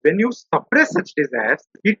When you suppress such desires,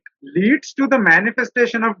 it leads to the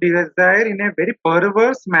manifestation of desire in a very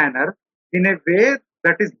perverse manner, in a way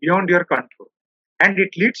that is beyond your control. And it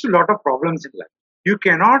leads to a lot of problems in life. You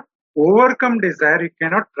cannot overcome desire, you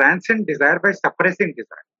cannot transcend desire by suppressing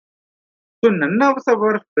desire. So none of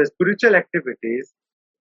our spiritual activities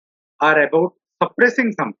are about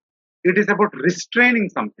suppressing something. It is about restraining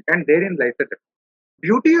something, and therein lies the difference.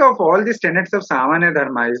 Beauty of all these tenets of Samanya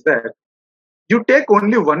Dharma is that you take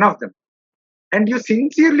only one of them and you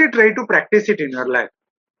sincerely try to practice it in your life.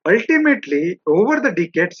 Ultimately, over the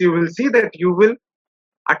decades, you will see that you will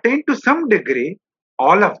attain to some degree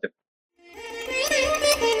all of them.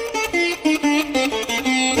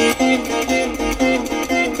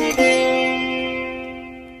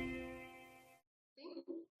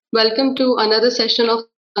 Welcome to another session of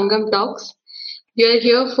Sangam Talks. We are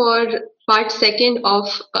here for part second of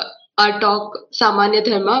our talk Samanya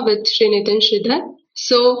Dharma with Sri Nitin Sridhar.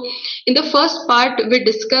 So, in the first part, we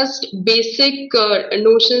discussed basic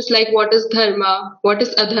notions like what is dharma, what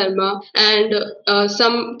is adharma, and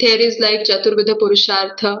some theories like Chaturvida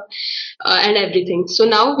Purushartha and everything. So,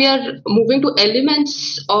 now we are moving to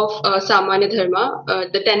elements of Samanya Dharma,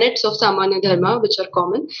 the tenets of Samanya Dharma, which are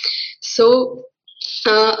common. So,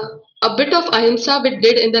 uh, a bit of ahimsa we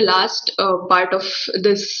did in the last part of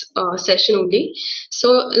this session only.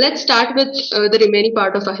 So let's start with the remaining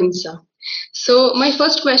part of ahimsa. So my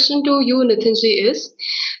first question to you, Nitinji, is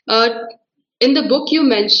uh, in the book you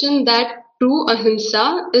mentioned that true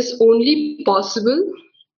ahimsa is only possible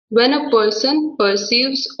when a person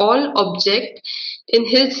perceives all object in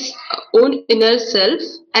his own inner self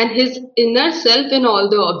and his inner self in all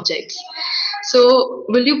the objects. So,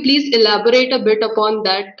 will you please elaborate a bit upon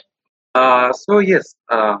that? So yes,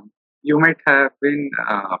 you might have been.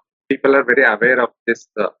 People are very aware of this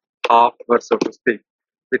half verse, so to speak,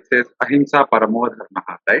 which says ahimsa paramo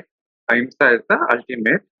dharma. Right? Ahimsa is the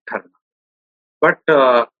ultimate dharma. But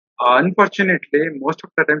unfortunately, most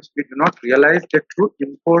of the times we do not realize the true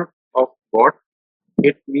import of what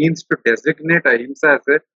it means to designate ahimsa as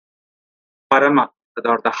a parama,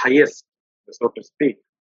 or the highest, so to speak.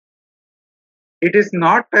 It is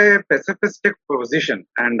not a pacifistic position,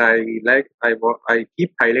 and I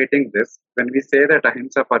keep highlighting this when we say that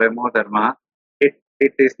ahimsa paramo dharma.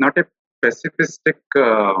 It is not a pacifistic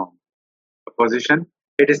position.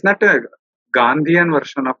 It is not a Gandhian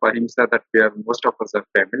version of ahimsa that most of us are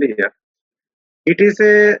familiar. It is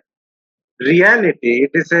a reality.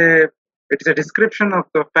 It is a description of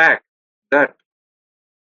the fact that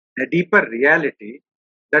a deeper reality,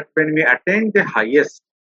 that when we attain the highest,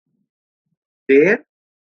 there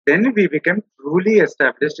then we become truly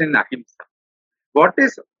established in ahimsa. What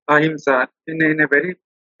is ahimsa? In a very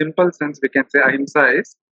simple sense, we can say ahimsa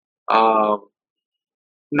is uh,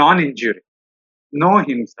 non-injury, no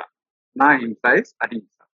himsa. Na himsa is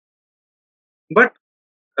ahimsa. But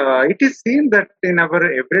it is seen that in our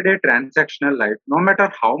everyday transactional life, no matter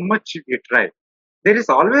how much we try, there is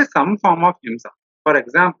always some form of himsa. For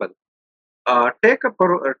example, take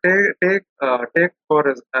for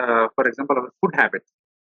example our food habits.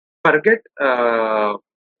 Forget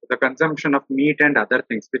the consumption of meat and other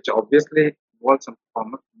things, which obviously involves some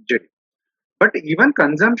form of injury. But even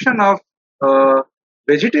consumption of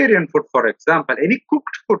vegetarian food, for example, any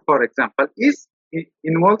cooked food, for example,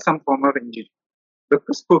 involves some form of injury,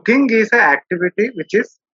 because cooking is an activity which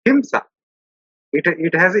is himsa.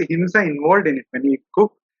 It has a himsa involved in it. When you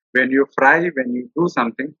cook, when you fry, when you do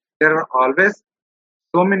something, there are always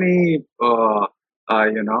so many uh,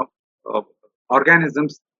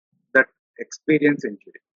 organisms that experience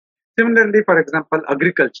injury. Similarly, for example,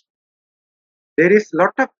 agriculture. There is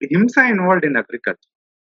lot of himsa involved in agriculture.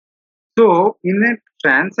 So, in a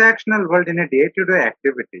transactional world, in a day-to-day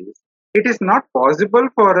activities, it is not possible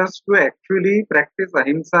for us to actually practice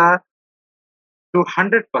ahimsa to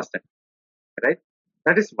 100%, right?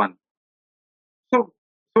 That is one. So,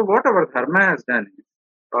 so what our dharma has done is,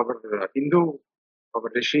 our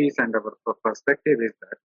our rishis and our perspective is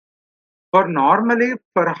that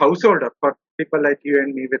for a householder, for people like you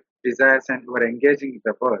and me with desires and who are engaging in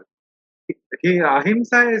the world,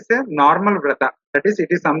 ahimsa is a normal vrata. That is, it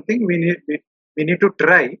is something we need to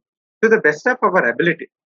try to the best of our ability.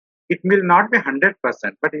 It will not be 100%,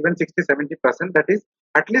 but even 60-70%. That is,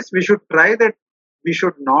 at least we should try that. We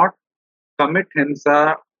should not commit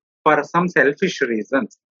himsa for some selfish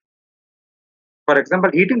reasons. For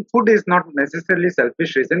example, eating food is not necessarily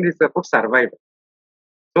selfish reason; it's about survival.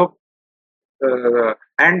 So,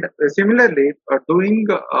 and similarly, doing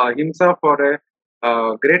himsa for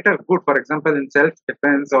a greater good, for example, in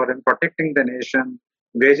self-defense or in protecting the nation,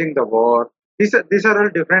 waging the war, These are all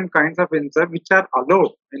different kinds of ahimsa which are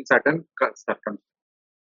allowed in certain circumstances.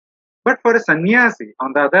 But for a sannyasi,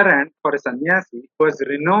 on the other hand, for a sannyasi who has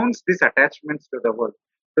renounced these attachments to the world,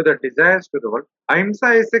 to the desires to the world,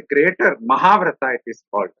 ahimsa is a greater Mahavrata, it is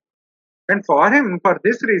called. And for him, for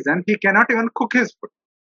this reason, he cannot even cook his food.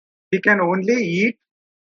 He can only eat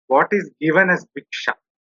what is given as bhiksha.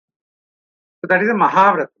 So that is a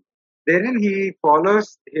Mahavrata. Therein he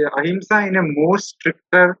follows ahimsa in a more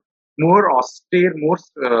stricter, more austere, more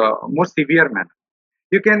severe manner.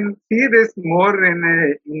 You can see this more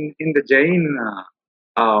in the Jain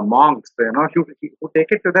monks, who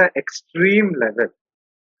take it to the extreme level.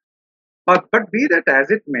 But be that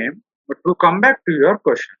as it may, but to come back to your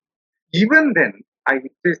question, even then,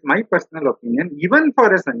 it is my personal opinion, even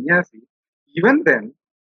for a sannyasi, even then,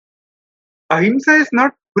 ahimsa is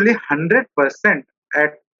not fully 100%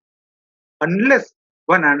 at unless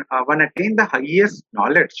one attain the highest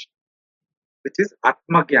knowledge, which is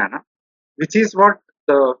Atmagyana, which is what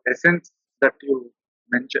the essence that you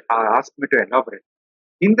mentioned asked me to elaborate.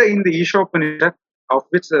 In the Isha Upanishad, of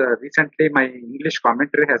which recently my English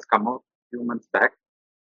commentary has come out a few months back.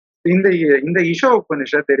 In the Isha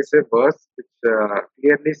Upanishad, there is a verse which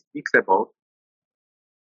clearly speaks about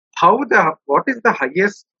what is the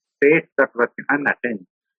highest state that one can attain.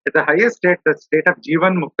 The highest state, the state of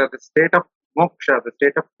Jivan Mukta, the state of Moksha, the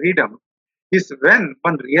state of freedom, is when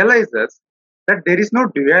one realizes that there is no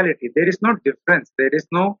duality, there is no difference, there is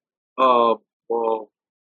no uh, uh,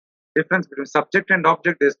 difference between subject and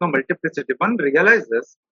object, there is no multiplicity. One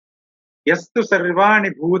realizes, yastu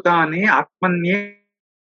sarvani bhutani atmanyeva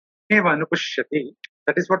anupushyati.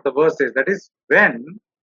 That is what the verse says. That is when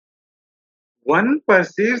one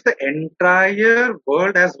perceives the entire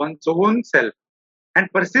world as one's own self and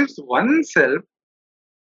perceives oneself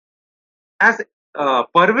as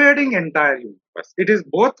pervading entire universe. It is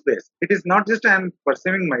both ways. It is not just I am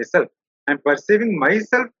perceiving myself. I am perceiving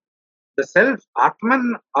myself, the self,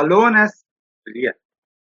 Atman alone as real.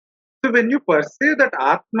 So when you perceive that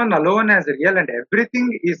Atman alone as real and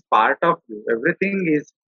everything is part of you, everything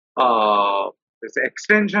is this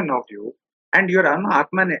extension of you, and your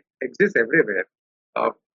Atman exists everywhere,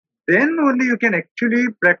 uh, then only you can actually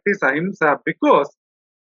practice ahimsa, because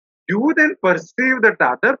you then perceive that the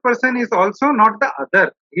other person is also not the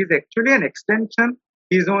other. He is actually an extension.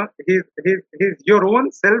 He's your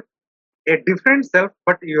own self, a different self,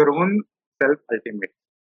 but your own self ultimately.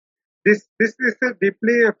 This is a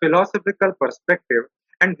deeply philosophical perspective,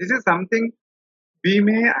 and this is something we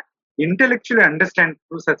may intellectually understand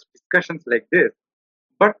through such discussions like this,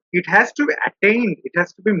 but it has to be attained, it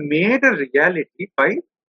has to be made a reality by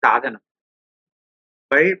sadhana,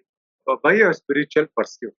 by your spiritual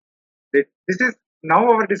pursuit. This is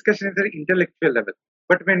now our discussion is at intellectual level.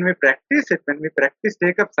 But when we practice it, when we practice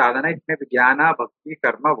take up sadhana, it may be jnana, bhakti,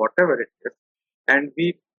 karma, whatever it is, and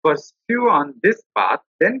we pursue on this path,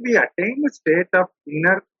 then we attain a state of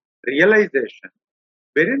inner realization,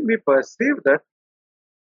 wherein we perceive that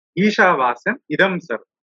Ishavasam idam sarva,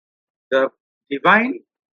 the divine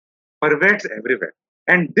pervades everywhere.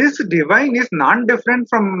 And this divine is non-different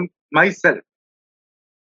from myself.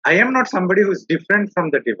 I am not somebody who is different from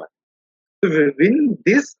the divine. So when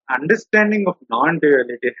this understanding of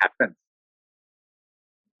non-duality happens,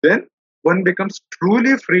 then one becomes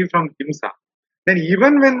truly free from himsa. Then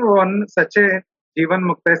even when one such a Jivan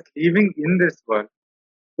Mukta is living in this world,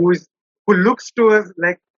 who looks to us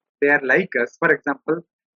like they are like us. For example,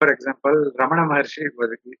 Ramana Maharshi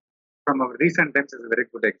from our recent times is a very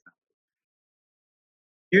good example.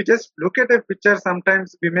 You just look at a picture,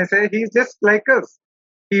 sometimes we may say he's just like us.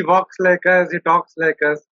 He walks like us, he talks like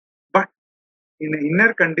us. But in the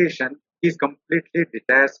inner condition, he's completely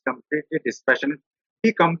detached, completely dispassionate.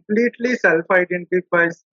 He completely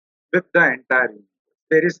self-identifies with the entire universe.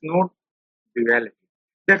 There is no duality.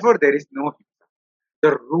 Therefore, there is no himsa.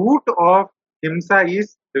 The root of himsa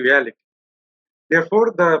is duality.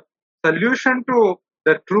 Therefore, the solution to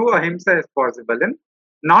the true ahimsa is possible in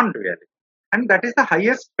non-duality. And that is the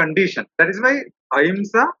highest condition. That is why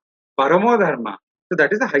ahimsa paramo dharma. So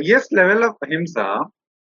that is the highest level of ahimsa,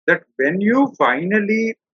 that when you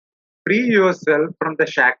finally free yourself from the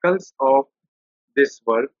shackles of this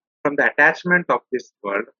world, from the attachment of this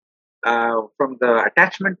world, from the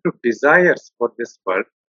attachment to desires for this world,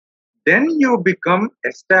 then you become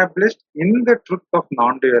established in the truth of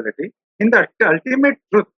non-duality, in the ultimate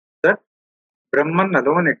truth that Brahman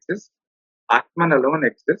alone exists, Atman alone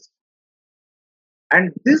exists,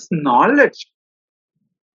 and this knowledge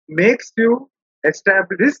makes you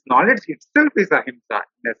establish. This knowledge itself is ahimsa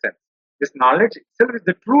in a sense. This knowledge itself is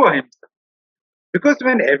the true ahimsa. Because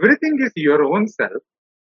when everything is your own self,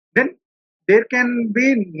 then there can be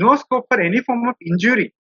no scope for any form of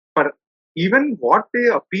injury. For even what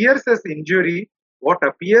appears as injury, what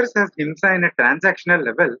appears as himsa in a transactional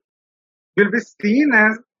level, will be seen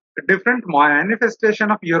as a different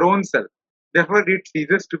manifestation of your own self. Therefore, it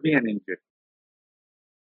ceases to be an injury.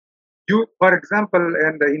 You, for example,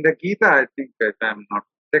 and in the Gita, I think, if I am not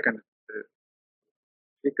mistaken,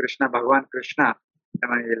 Sri Krishna, Bhagavan Krishna,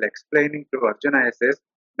 while explaining to Arjuna, he says,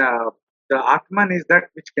 the Atman is that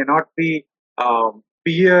which cannot be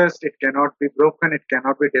pierced, it cannot be broken, it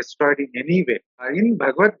cannot be destroyed in any way. In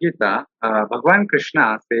Bhagavad Gita, Bhagavan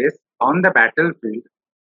Krishna says on the battlefield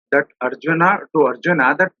that to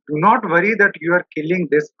Arjuna, that do not worry that you are killing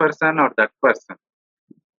this person or that person.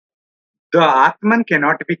 The Atman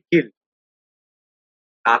cannot be killed.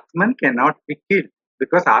 Atman cannot be killed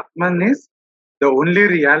because Atman is the only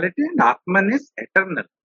reality and Atman is eternal.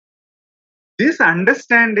 This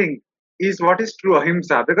understanding is what is true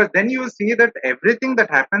ahimsa, because then you see that everything that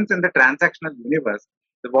happens in the transactional universe,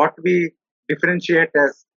 what we differentiate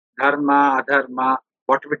as dharma, adharma,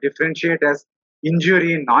 what we differentiate as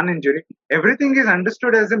injury, non-injury, everything is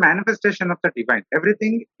understood as a manifestation of the divine.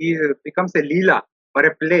 Everything becomes a leela or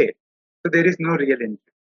a play. So there is no real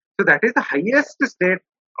injury. So that is the highest state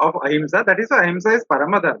of ahimsa. That is why ahimsa is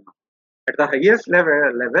paramadharma. At the highest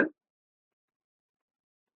level,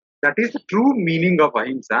 that is the true meaning of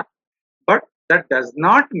ahimsa. But that does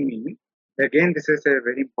not mean, again, this is a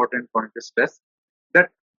very important point to stress, that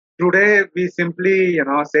today we simply,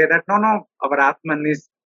 say that no, our Atman is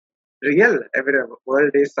real, every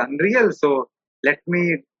world is unreal, so let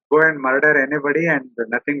me go and murder anybody and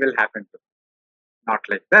nothing will happen to me. Not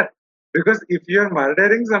like that. Because if you are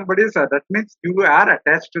murdering somebody, so that means you are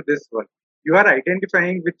attached to this world. You are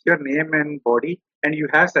identifying with your name and body, and you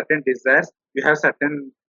have certain desires, you have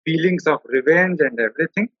certain feelings of revenge and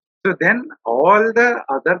everything. So then all the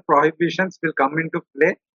other prohibitions will come into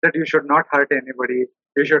play, that you should not hurt anybody,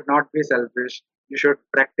 you should not be selfish, you should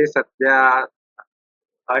practice satya,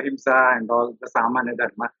 ahimsa, and all the samanya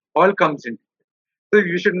dharma, all comes into play. So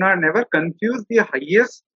you should not never confuse the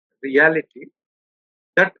highest reality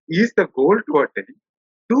that is the goal to attain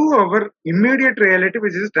to our immediate reality,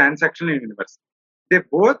 which is transactional universe. They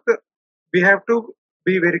both, we have to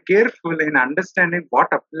be very careful in understanding what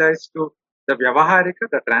applies to the vyavaharika,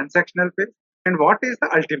 the transactional phase, and what is the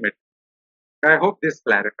ultimate. I hope this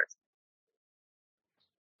clarifies.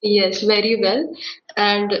 Yes, very well.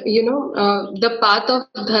 And the path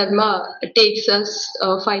of dharma takes us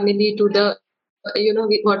finally to the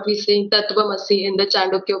what we say Tattvamasi in the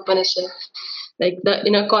Chandogya Upanishad, like the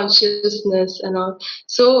inner consciousness and all.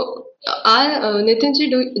 So,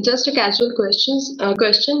 Nitinji, just a casual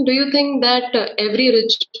question: do you think that every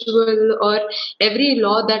ritual or every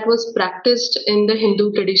law that was practiced in the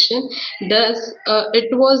Hindu tradition, does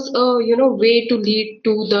it was a way to lead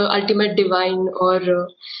to the ultimate divine or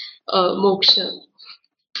moksha?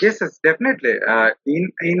 Yes, definitely.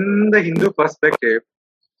 In the Hindu perspective,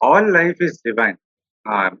 all life is divine.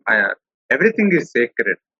 Everything is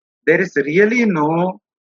sacred. There is really no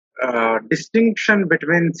distinction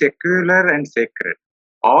between secular and sacred.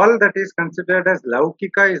 All that is considered as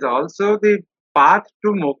laukika is also the path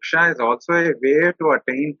to moksha, is also a way to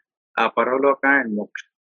attain paraloka and moksha.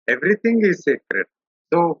 Everything is sacred.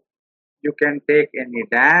 So you can take any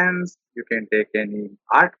dance, you can take any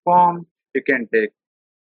art form, you can take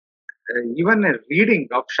even a reading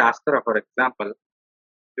of Shastra, for example.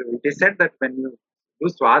 It is said that when you do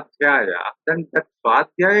Swadhyaya, then that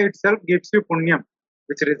Swadhyaya itself gives you punyam,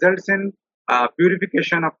 which results in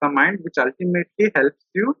purification of the mind, which ultimately helps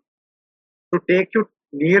you to take you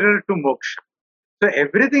nearer to moksha. So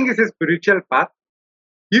everything is a spiritual path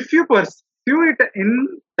if you pursue it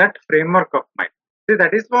in that framework of mind. See,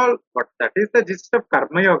 that is all. What that is the gist of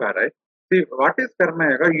karma yoga, right? See, what is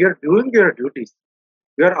karma yoga? You are doing your duties.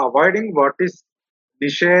 You are avoiding what is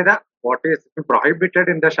nisheda, what is prohibited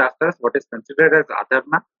in the Shastras, what is considered as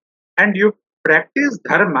adharma, and you practice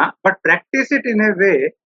dharma, but practice it in a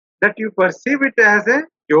way that you perceive it as a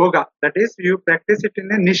yoga. That is, you practice it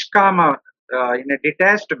in a nishkama, in a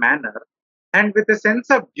detached manner, and with a sense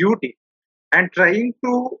of duty, and trying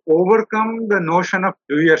to overcome the notion of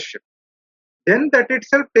doership. Then that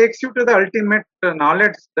itself takes you to the ultimate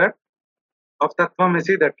knowledge that of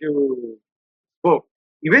Tattvamasi that you spoke.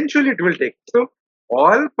 Eventually, it will take. So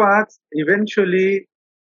all paths eventually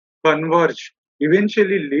converge,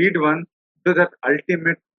 eventually lead one to that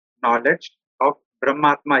ultimate knowledge of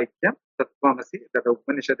Brahmatma Ikyam, Tattvamasi, that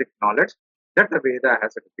Upanishadic knowledge that the Veda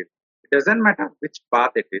has revealed. It doesn't matter which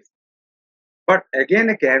path it is. But again,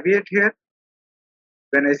 a caveat here,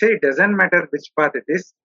 when I say it doesn't matter which path it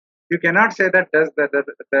is, You cannot say that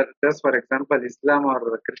does, for example, Islam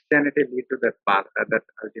or Christianity lead to that path, that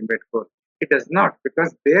ultimate goal. It does not,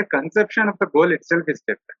 because their conception of the goal itself is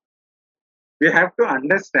different. We have to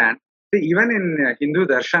understand, see, even in Hindu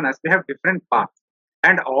darshanas, we have different paths,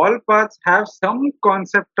 and all paths have some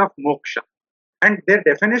concept of moksha, and their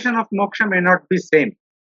definition of moksha may not be same.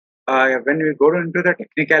 When we go into the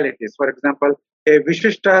technicalities, for example, a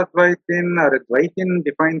Vishishtadvaitin or a Dvaitin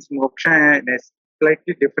defines moksha in a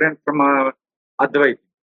slightly different from a Advaitin.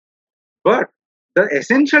 But the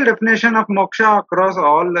essential definition of moksha across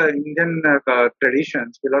all Indian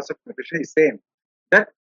traditions, philosophy, is same. That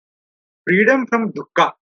freedom from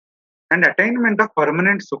dukkha and attainment of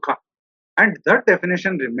permanent sukha. And that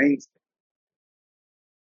definition remains.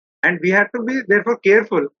 And we have to be therefore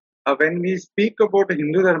careful when we speak about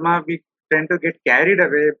Hindu Dharma, we tend to get carried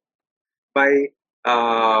away by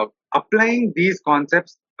applying these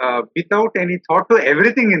concepts without any thought to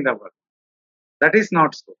everything in the world. That is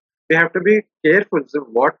not so. We have to be careful. So,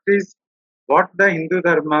 what the Hindu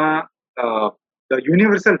Dharma, the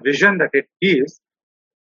universal vision that it gives,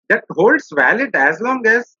 that holds valid as long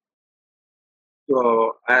as,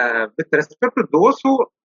 with respect to those who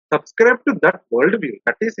subscribe to that worldview.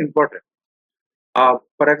 That is important.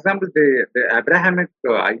 For example, the Abrahamic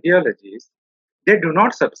ideologies, they do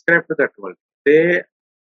not subscribe to that world. They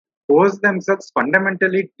pose themselves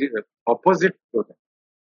fundamentally opposite to them.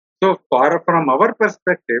 So, from our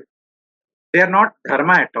perspective, they are not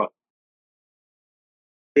dharma at all.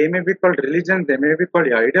 They may be called religions, they may be called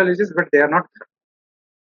ideologies, but they are not dharma.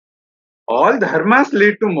 All dharmas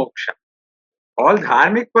lead to moksha. All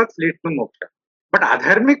dharmic paths lead to moksha. But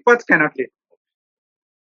adharmic paths cannot lead to moksha.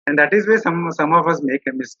 And that is where some of us make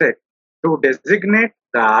a mistake to designate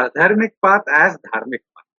the adharmic path as dharmic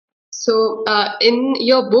path. So, in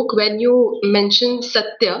your book, when you mention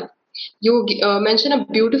Satya, you mention a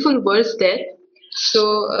beautiful verse there.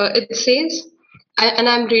 So, it says, and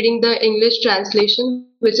I'm reading the English translation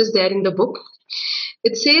which is there in the book.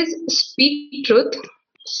 It says, "Speak truth,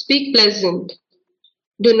 speak pleasant.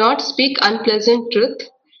 Do not speak unpleasant truth,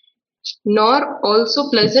 nor also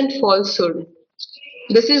pleasant falsehood.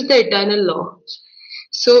 This is the eternal law."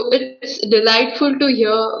 So it's delightful to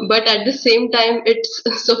hear, but at the same time, it's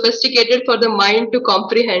sophisticated for the mind to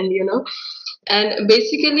comprehend, And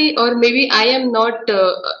basically, or maybe I am not,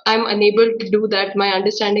 I'm unable to do that. My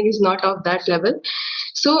understanding is not of that level.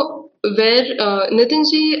 So, where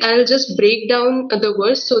Nitinji, I'll just break down the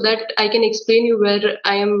verse so that I can explain you where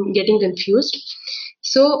I am getting confused.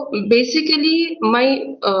 So basically,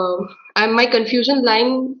 my confusion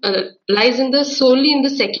line lies in the solely in the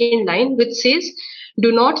second line, which says,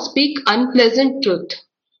 "Do not speak unpleasant truth."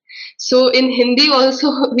 So in Hindi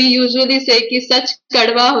also we usually say कि सच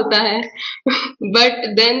कड़वा होता है,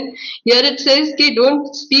 but then here it says कि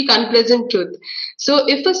don't speak unpleasant truth. So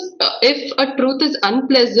if a truth is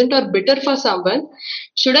unpleasant or bitter for someone,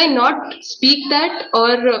 should I not speak that,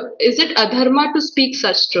 or is it adharma to speak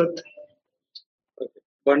such truth? Okay.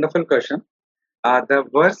 Wonderful question. The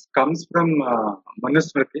verse comes from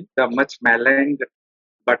Manusmriti, the much maligned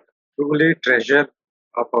but truly treasure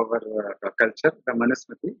of our culture, the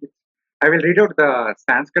Manusmriti. I will read out the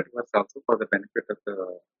Sanskrit verse also for the benefit of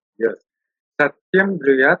the viewers. Satyam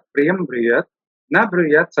bruyat, priyam bruyat, na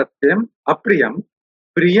bruyat satyam apriyam,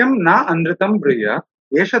 priyam na anritam bruyat,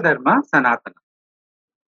 yesha dharma sanatana.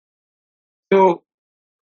 So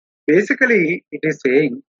basically, it is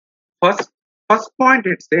saying first point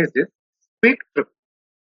it says is speak truth,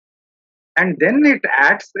 and then it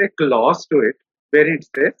adds a clause to it where it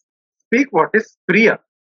says speak what is priya,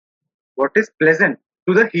 what is pleasant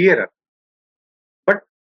to the hearer. But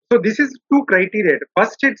so this is two criteria.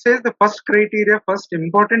 First, it says the first criteria, first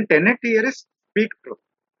important tenet here is speak truth.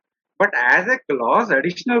 But as a clause,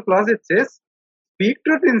 additional clause, it says speak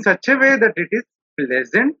truth in such a way that it is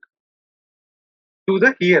pleasant to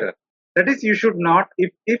the hearer. That is, you should not,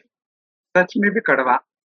 if such may be kadava,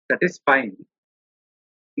 that is fine.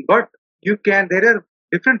 But you can, there are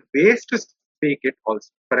different ways to speak it also.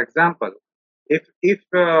 For example, if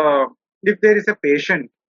there is a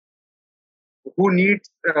patient who needs,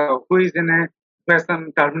 who has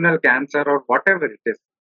some terminal cancer or whatever it is,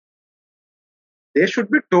 they should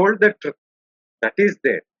be told the truth that is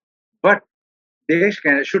there. But they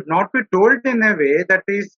should not be told in a way that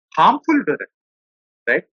is harmful to them,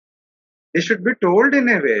 right? They should be told in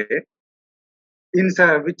a way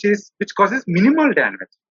which causes minimal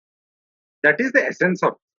damage. That is the essence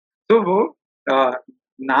of it. So,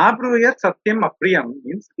 na bruyat satyam apriyam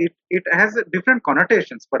means it has different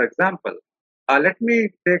connotations. For example, let me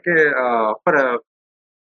take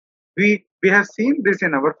we have seen this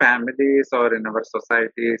in our families or in our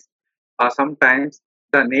societies. sometimes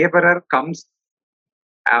the neighbor comes,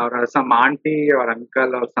 or some auntie or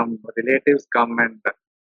uncle or some relatives come and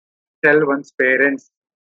tell one's parents,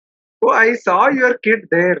 "Oh, I saw your kid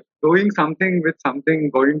there doing something with something,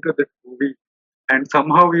 going to the movie, and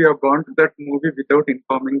somehow we have gone to that movie without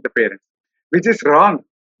informing the parents," which is wrong,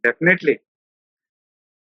 definitely,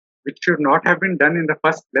 which should not have been done in the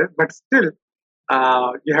first place, but still,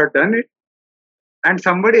 you have done it, and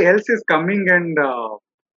somebody else is coming and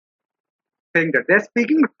saying that they're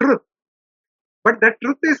speaking truth, but that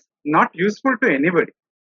truth is not useful to anybody.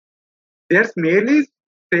 They're merely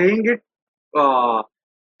saying it.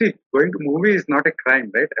 See, going to movie is not a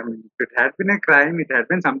crime, right? I mean, if it had been a crime, it had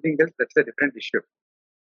been something else. That's a different issue.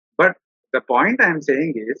 But the point I'm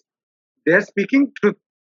saying is, they're speaking truth,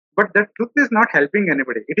 but that truth is not helping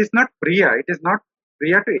anybody. It is not Priya. It is not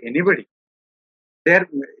Priya to anybody.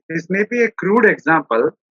 This may be a crude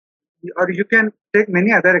example, or you can take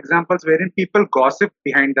many other examples wherein people gossip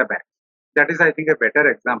behind the back. That is, I think, a better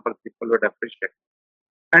example people would appreciate.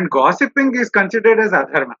 And gossiping is considered as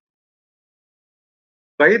adharma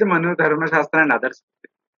by the Manu Dharma Shastra and others.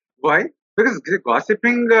 Why? Because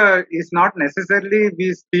gossiping is not necessarily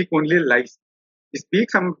we speak only lies. We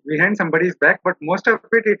speak some behind somebody's back, but most of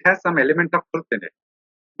it has some element of truth in it.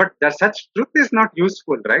 But such truth is not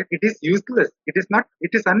useful, right? It is useless. It is not.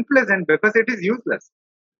 It is unpleasant because it is useless.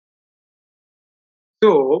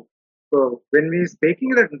 So, when we speaking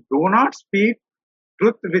that do not speak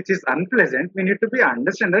truth which is unpleasant, we need to be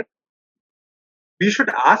understand that we should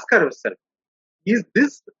ask ourselves: is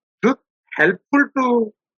this truth helpful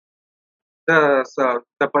to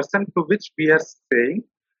the person to which we are saying,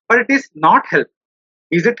 or it is not helpful?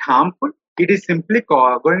 Is it harmful? It is simply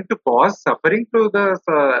going to cause suffering to the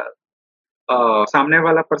सामने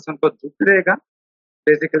वाला person को दुख देगा.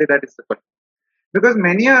 Basically, that is the question. Because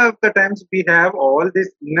many of the times we have all these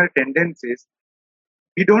inner tendencies,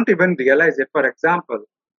 we don't even realize it. For example,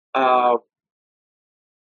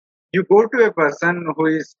 you go to a person who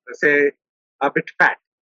is, say, a bit fat,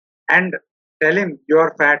 and tell him,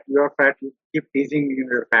 "You're fat, you're fat," you keep teasing him,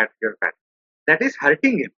 "You're fat, you're fat." That is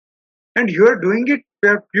hurting him. And you are doing it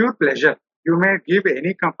for pure pleasure. You may give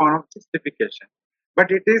any form of justification,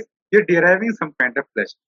 but it is you're deriving some kind of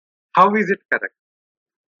pleasure. How is it correct?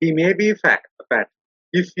 He may be fat.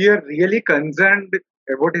 If you are really concerned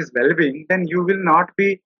about his well-being, then you will not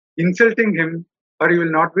be insulting him, or you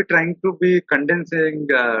will not be trying to be condensing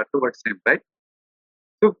towards him, right?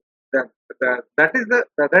 So that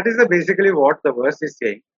is basically what the verse is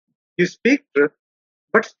saying. You speak truth,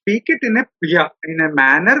 but speak it in a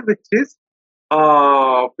manner which is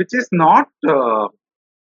not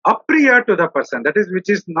apriya to the person. That is, which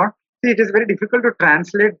is not. See, it is very difficult to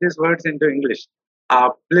translate these words into English.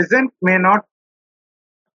 Pleasant may not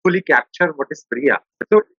fully capture what is priya.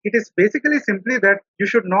 So it is basically simply that you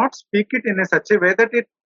should not speak it in such a way that it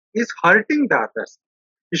is hurting the others.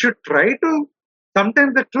 You should try to.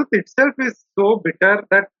 Sometimes the truth itself is so bitter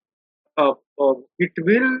that it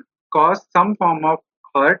will cause some form of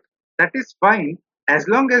hurt. That is fine as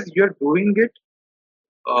long as you are doing it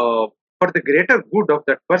for the greater good of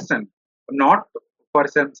that person, not for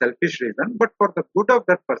some selfish reason, but for the good of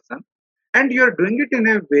that person. And you are doing it in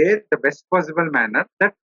a way, the best possible manner,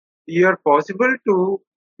 that you are possible to,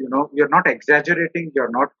 you're not exaggerating,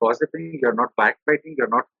 you're not gossiping, you're not backbiting, you're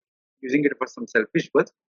not using it for some selfish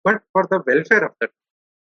words, but for the welfare of that.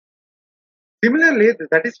 Similarly,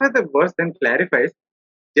 that is why the verse then clarifies,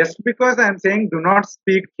 just because I am saying do not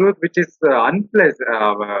speak truth which is unpleasant,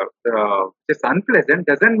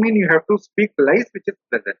 doesn't mean you have to speak lies which is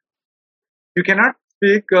pleasant. You cannot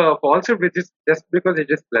speak falsehood which is just because it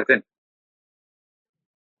is pleasant.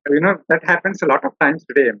 That happens a lot of times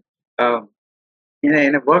today.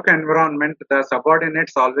 In a work environment, the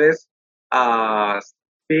subordinates always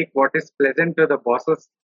speak what is pleasant to the bosses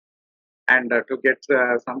and to get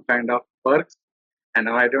some kind of perks. And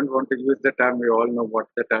I don't want to use the term. We all know what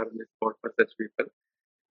the term is for such people.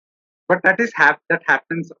 But that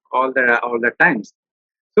happens all the times.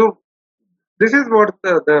 So this is what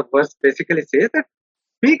the verse basically says, that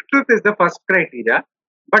speak truth is the first criteria,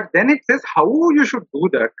 but then it says how you should do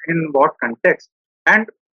that, in what context. And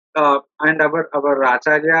our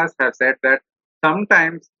acharyas have said that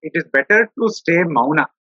sometimes it is better to stay mauna,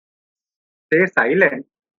 stay silent,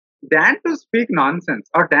 than to speak nonsense,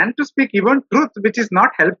 or than to speak even truth which is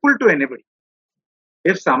not helpful to anybody.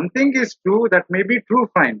 If something is true, that may be true,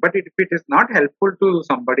 fine, but if it is not helpful to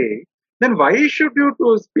somebody, then why should you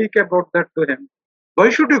to speak about that to him? Why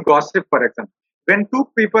should you gossip, for example? When two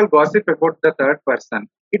people gossip about the third person,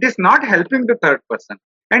 it is not helping the third person,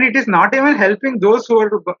 and it is not even helping those who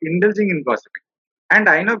are indulging in gossiping. And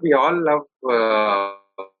I know we all love,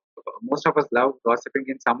 most of us love gossiping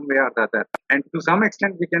in some way or the other. And to some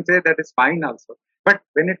extent, we can say that is fine also. But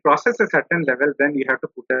when it crosses a certain level, then you have to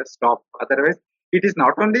put a stop. Otherwise, it is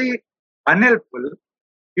not only unhelpful,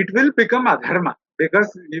 it will become adharma.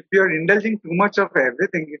 Because if you are indulging too much of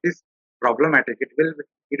everything, it is problematic. It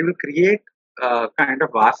will create kind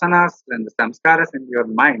of vasanas and samskaras in your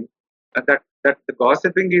mind, that the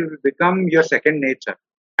gossiping will become your second nature,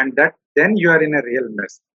 and that then you are in a real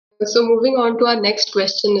mess. So moving on to our next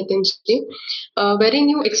question, Nitinji, wherein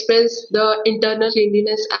you express the internal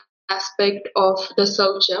cleanliness aspect of the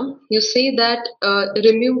saucha, you say that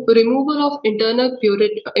removal of internal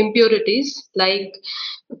impurities like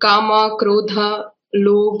kama, krodha,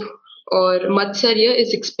 lobh, or matsarya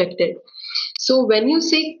is expected. So when you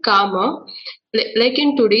say kama, like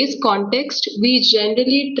in today's context, we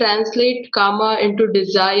generally translate kama into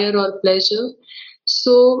desire or pleasure.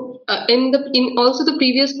 So in also the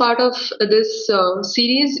previous part of this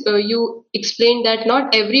series, you explained that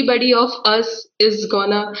not everybody of us is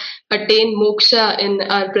gonna attain moksha in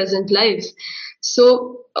our present lives.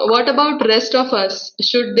 So what about rest of us?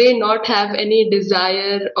 Should they not have any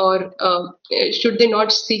desire, or should they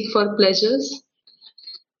not seek for pleasures?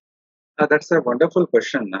 That's a wonderful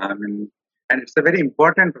question. I mean, and it's a very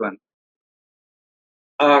important one.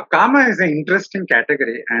 Karma is an interesting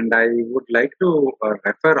category, and I would like to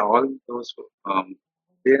refer all those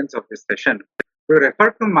audience of this session to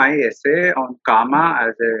refer to my essay on karma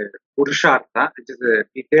as a purushartha, which is a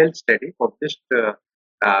detailed study published.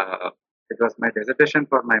 It was my dissertation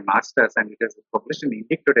for my master's, and it is published in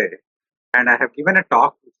Indic today. And I have given a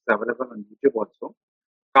talk which is available on YouTube also.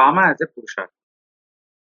 Karma as a purushartha.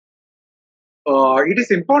 It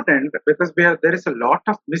is important because there is a lot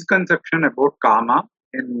of misconception about karma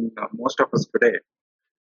in most of us today.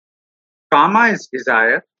 Karma is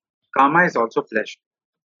desire, karma is also pleasure.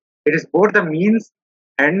 It is both the means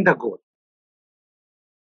and the goal.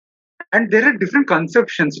 And there are different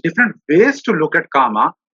conceptions, different ways to look at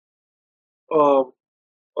karma, uh,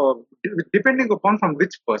 uh, depending upon from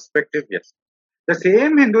which perspective, yes. The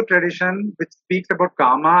same Hindu tradition which speaks about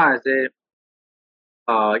karma as a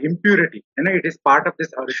impurity, it is part of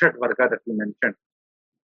this Arshad Varga that we mentioned.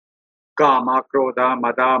 Kama, Krodha,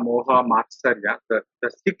 Mada, Moha, Matsarya,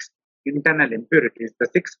 the six internal impurities, the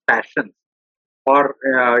six passions, or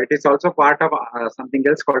it is also part of something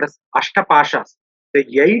else called as Ashtapashas, the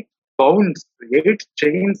eight bounds, the eight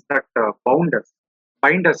chains that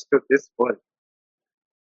bind us to this world.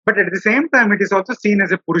 But at the same time, it is also seen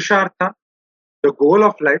as a Purushartha, the goal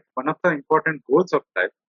of life, one of the important goals of life.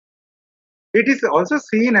 It is also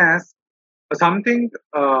seen as something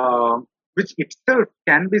which itself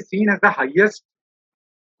can be seen as the highest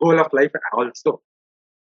goal of life also.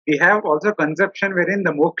 We have also conception wherein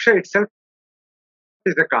the moksha itself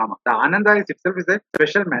is a karma. The ananda itself is a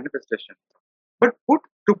special manifestation. But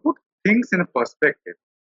to put things in a perspective,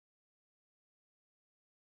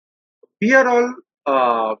 we all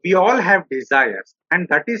have desires, and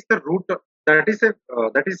that is the root. That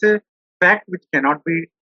is a fact which cannot be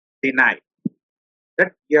denied.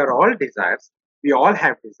 That we are all desires. We all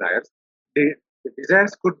have desires. The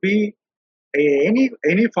desires could be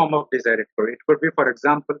any form of desire. It could be, for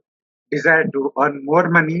example, desire to earn more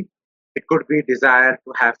money. It could be desire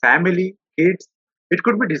to have family, kids. It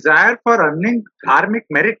could be desire for earning dharmic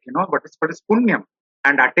merit, what is called as punyam,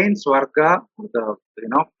 and attain swarga,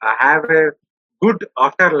 have a good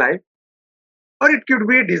afterlife. Or it could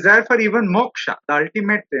be a desire for even moksha, the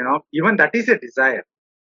ultimate, even that is a desire.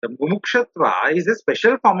 The mumukshatva is a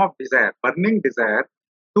special form of desire, burning desire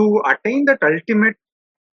to attain that ultimate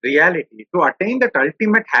reality, to attain that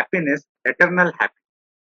ultimate happiness, eternal happiness.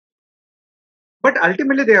 But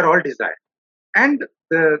ultimately, they are all desire. And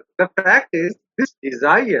the fact is, this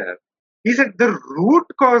desire is at the root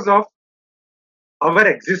cause of our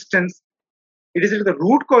existence. It is at the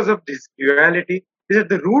root cause of this duality. It is at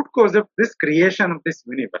the root cause of this creation of this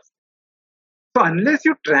universe. So, unless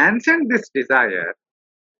you transcend this desire,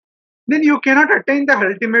 then you cannot attain the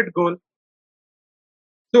ultimate goal.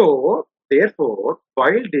 So, therefore,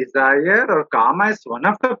 while desire or karma is one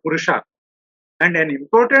of the purushartha and an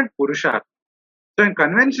important purushartha, so in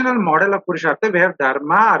conventional model of purushartha, we have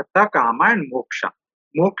dharma, artha, kama, and moksha.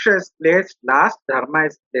 Moksha is placed last, dharma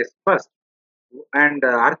is placed first, and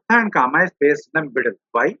artha and kama is placed in the middle.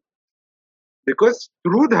 Why? Because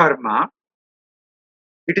through dharma,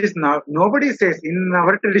 it is not, nobody says, in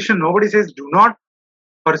our tradition, nobody says, do not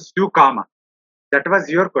pursue kama. That was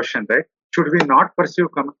your question, right? Should we not pursue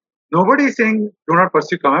kama? Nobody is saying, do not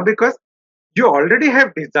pursue kama, because you already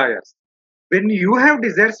have desires. When you have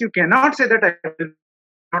desires, you cannot say that I will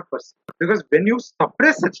not pursue. Because when you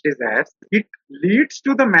suppress such desires, it leads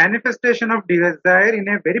to the manifestation of desire in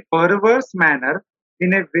a very perverse manner,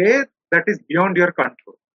 in a way that is beyond your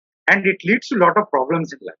control. And it leads to a lot of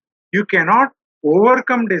problems in life. You cannot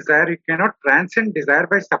overcome desire, you cannot transcend desire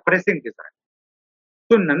by suppressing desire.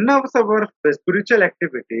 So none of our spiritual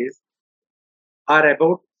activities are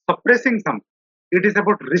about suppressing something. It is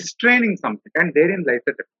about restraining something, and therein lies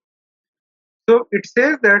the difference. So it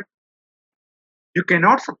says that you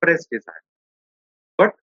cannot suppress desire,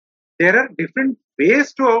 but there are different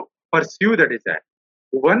ways to pursue the desire.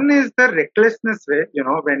 One is the recklessness way,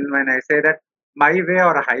 when I say that my way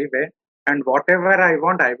or highway, and whatever I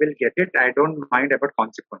want, I will get it. I don't mind about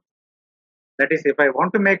consequence. That is, if I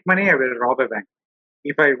want to make money, I will rob a bank.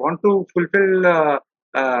 If I want to fulfill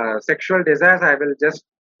sexual desires, I will just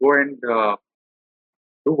go and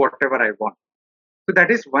do whatever I want. So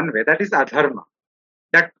that is one way. That is adharma.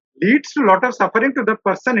 That leads to a lot of suffering to the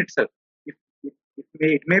person itself.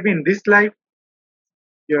 It may be in this life,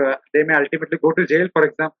 they may ultimately go to jail, for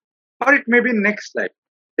example, or it may be next life.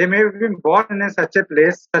 They may have been born in such a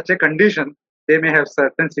place, such a condition. They may have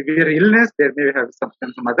certain severe illness. They may have some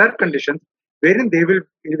other conditions wherein they will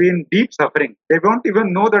be in deep suffering. They won't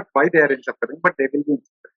even know that why they are in suffering, but they will be in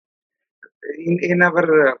suffering. In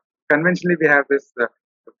our conventionally, we have this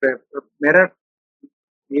मेरा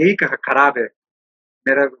यही खराब है,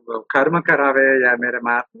 मेरा कर्म खराब है या मेरे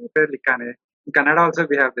मार्ग पे लिखा नहीं. In Kannada also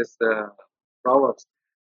we have this proverbs.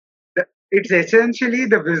 It's essentially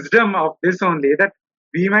the wisdom of this only, that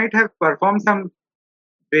we might have performed some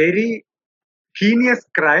very heinous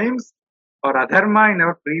crimes or adharma in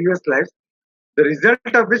our previous lives, the result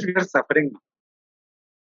of which we are suffering now.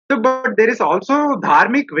 So, but there is also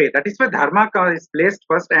dharmic way. That is why dharma is placed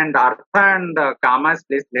first and artha and kama is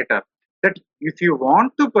placed later. That if you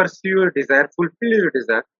want to pursue your desire, fulfill your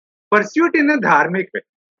desire, pursue it in a dharmic way.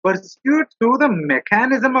 Pursue it through the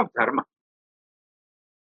mechanism of dharma.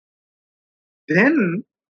 Then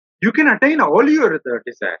you can attain all your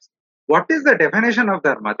desires. What is the definition of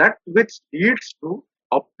dharma? That which leads to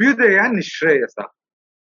abhyudaya nishrayasa.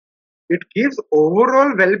 It gives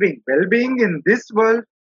overall well-being. Well-being in this world,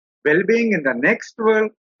 well-being in the next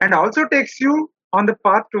world, and also takes you on the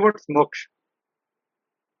path towards moksha.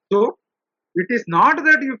 So it is not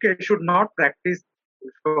that you should not practice,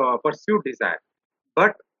 pursue desire,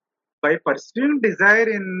 but by pursuing desire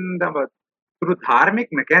through dharmic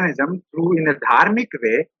mechanism, through in a dharmic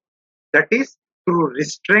way, that is through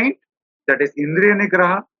restraint, that is indriya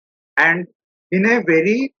nigraha, and in a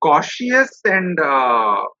very cautious and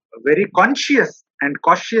very conscious and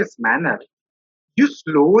cautious manner, you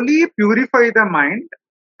slowly purify the mind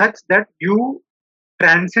such that you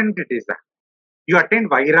transcend desire. You attain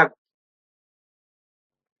vairagya.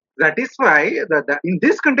 That is why in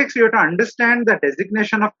this context you have to understand the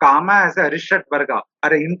designation of kama as a arishat varga,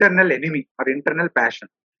 or an internal enemy or internal passion.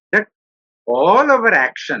 That all our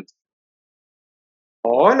actions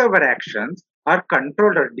are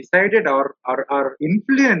controlled or decided or are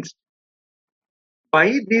influenced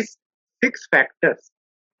by these 6 factors.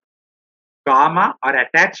 Kama or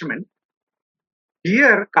attachment.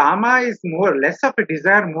 Here, kama is less of a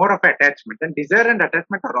desire, more of attachment. And desire and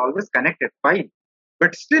attachment are always connected, fine.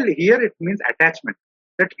 But still, here it means attachment.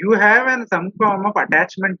 That you have some form of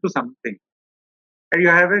attachment to something. And you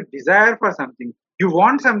have a desire for something. You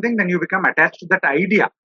want something, then you become attached to that idea.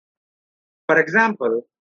 For example,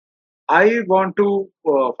 I want to,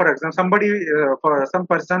 for example, for some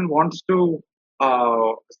person wants to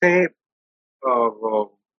say,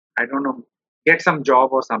 I don't know, get some job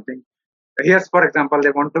or something. Here's, for example, they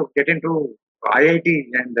want to get into IIT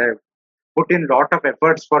and put in lot of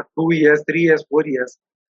efforts for 2 years, 3 years, 4 years.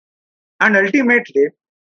 And ultimately,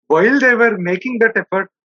 while they were making that effort,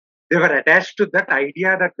 they were attached to that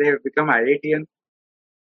idea that they have become IITian.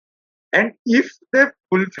 And if they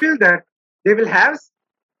fulfill that, they will have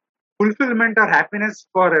fulfillment or happiness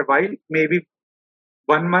for a while, maybe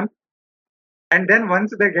 1 month. And then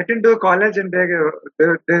once they get into college and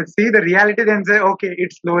they see the reality, then say, okay,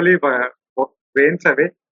 it slowly wanes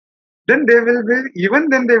away. Then they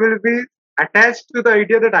will be attached to the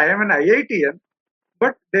idea that I am an IITian,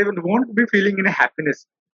 but they won't be feeling any happiness.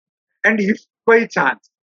 And if by chance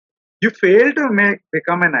you fail to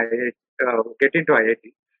become an IIT, get into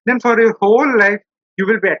IIT, then for your whole life you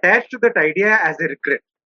will be attached to that idea as a regret,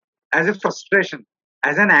 as a frustration,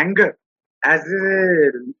 as an anger, as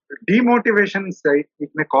a demotivation. It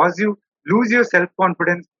may cause you lose your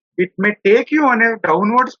self-confidence. It may take you on a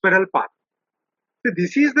downward spiral path. So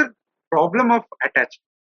this is the problem of attachment.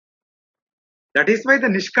 That is why the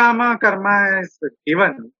nishkama karma is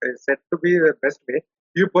given, is said to be the best way.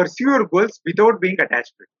 You pursue your goals without being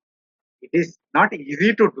attached to it. It is not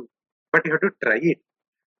easy to do, but you have to try it.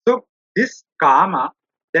 So this kama,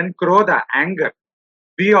 then krodha, anger.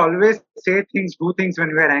 We always say things, do things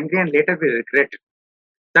when we are angry, and later we regret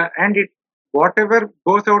it. And it, whatever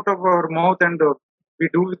goes out of our mouth and we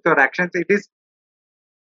do with our actions, it is,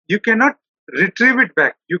 you cannot retrieve it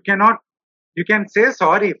back. You can say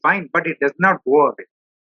sorry, fine, but it does not go away.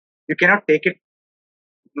 You cannot take it,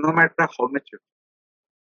 no matter how much you.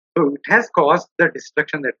 So it has caused the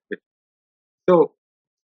destruction that will.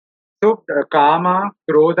 So kama,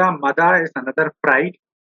 krodha, mada is another pride.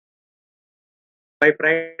 By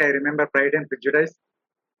pride, I remember pride and prejudice,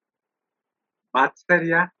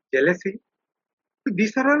 matsarya, jealousy. So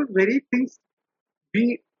these are all very things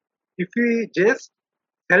we, if we just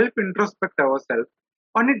self introspect ourselves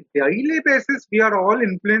on a daily basis, we are all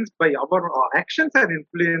influenced by our actions are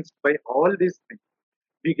influenced by all these things.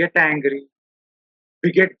 We get angry,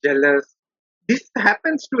 we get jealous. This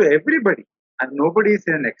happens to everybody, and nobody is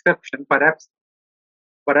an exception. Perhaps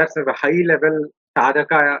a high level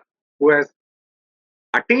sadhaka who has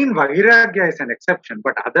attained vairagya is an exception,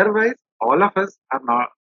 but otherwise, all of us are not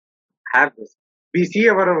have this. We see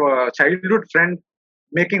our childhood friend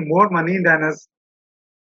making more money than us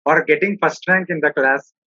or getting first rank in the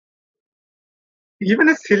class. Even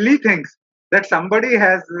a silly things that somebody's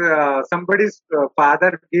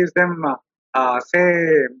father gives them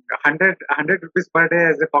say 100 rupees per day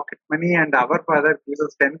as a pocket money, and our father gives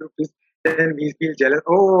us 10 rupees, then we feel jealous.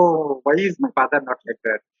 Oh, why is my father not like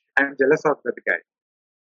that? I'm jealous of that guy.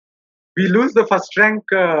 We lose the first rank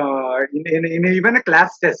in even a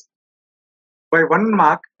class test by 1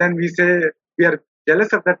 mark, then we say we are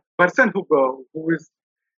jealous of that person who is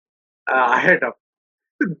ahead of.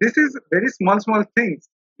 So this is very small things.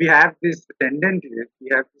 We have this tendencies, we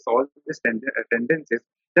have all these tendencies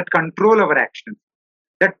that control our actions,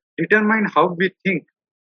 that determine how we think.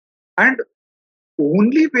 And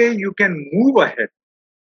only way you can move ahead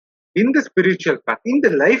in the spiritual path, in the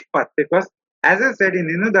life path, because as I said in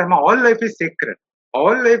Hindu Dharma, all life is sacred.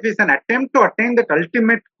 All life is an attempt to attain that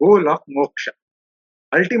ultimate goal of moksha.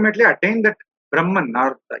 Ultimately attain that Brahman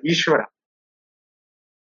or the Ishvara.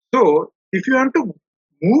 So if you want to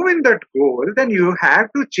move in that goal, then you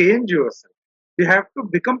have to change yourself. You have to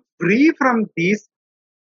become free from these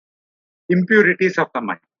impurities of the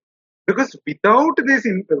mind. Because without this,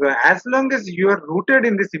 as long as you are rooted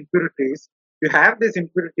in these impurities, you have these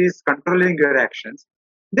impurities controlling your actions,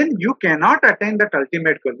 then you cannot attain that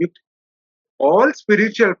ultimate goal. All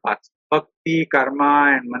spiritual paths, bhakti,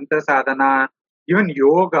 karma, and mantra sadhana, even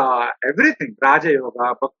yoga, everything, Raja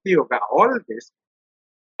Yoga, Bhakti Yoga, all this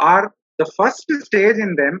are the first stage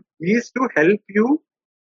in them is to help you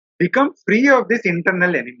become free of this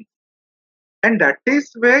internal enemy. And that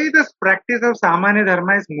is why this practice of Samanya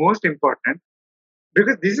Dharma is most important,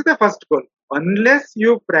 because this is the first goal. Unless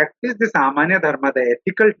you practice the Samanya Dharma, the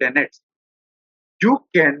ethical tenets, you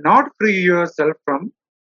cannot free yourself from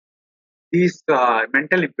these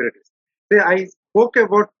mental impurities. See, I spoke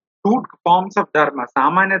about two forms of Dharma,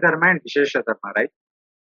 Samanya Dharma and Vishesha Dharma, right?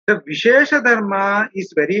 The Vishesha Dharma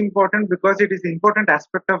is very important because it is important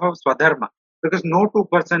aspect of our Swadharma, because no two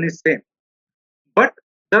person is same. But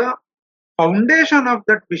the foundation of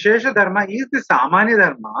that Vishesha Dharma is the Samanya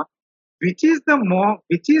Dharma, which is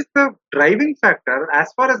the driving factor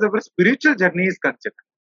as far as our spiritual journey is concerned.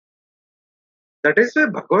 That is why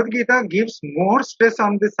Bhagavad Gita gives more stress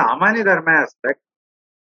on the Samanya Dharma aspect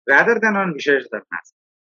rather than on Vishesha Dharma aspect.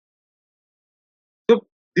 So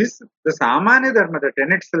the Samanya Dharma, the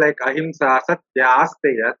tenets like Ahimsa, Satya,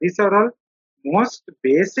 Asteya, these are all most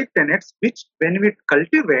basic tenets which when we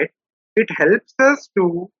cultivate, it helps us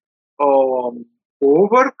to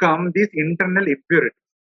overcome these internal impurities.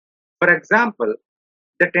 For example,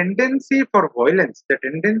 the tendency for violence, the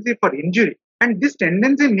tendency for injury, and this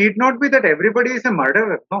tendency need not be that everybody is a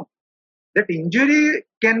murderer. No, that injury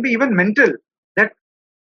can be even mental. That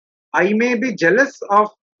I may be jealous of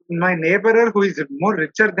my neighbor who is more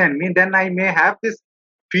richer than me, then I may have this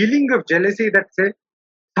feeling of jealousy that say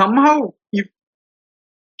somehow if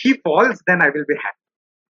he falls, then I will be happy.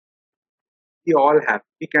 We all have.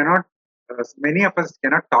 We cannot. Many of us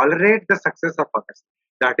cannot tolerate the success of others.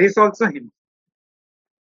 That is also him.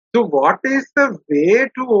 So, what is the way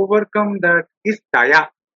to overcome that? Is daya,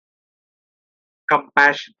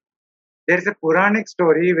 compassion. There is a Puranic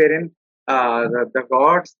story wherein the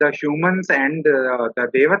gods, the humans, and the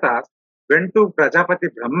devatas went to Prajapati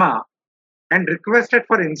Brahma and requested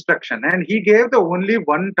for instruction, and he gave the only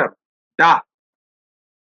one term, da.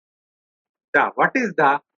 Da. What is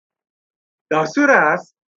da? The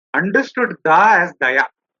asuras understood da as daya.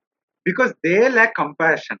 because they lack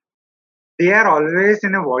compassion. They are always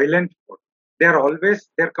in a violent mode.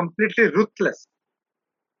 They're completely ruthless.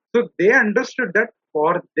 So they understood that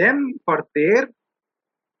for them, for their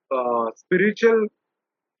spiritual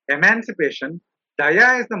emancipation,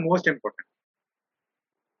 Daya is the most important.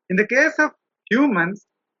 In the case of humans,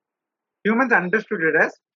 humans understood it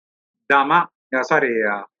as Dhamma.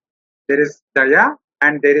 There is Daya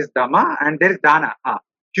and there is Dhamma and there is Dana.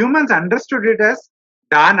 Humans understood it as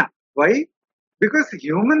Dana. Why? Because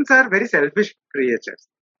humans are very selfish creatures.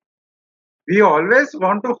 We always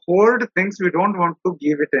want to hold things, we don't want to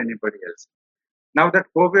give it to anybody else. Now that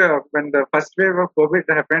COVID, when the first wave of COVID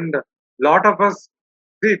happened, a lot of us,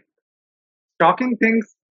 see, stocking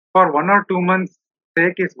things for 1 or 2 months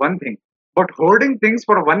sake is one thing, but holding things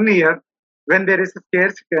for 1 year when there is a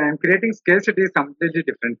scarcity and creating scarcity is completely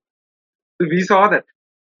different. So we saw that.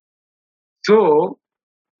 So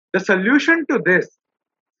the solution to this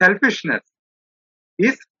selfishness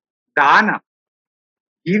is dana,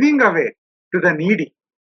 giving away to the needy.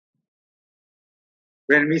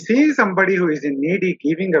 When we see somebody who is in needy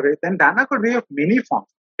giving away, then dana could be of many forms.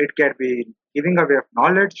 It can be giving away of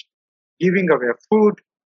knowledge, giving away of food,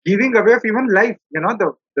 giving away of even life.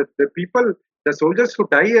 The people, the soldiers who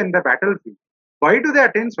die in the battlefield, why do they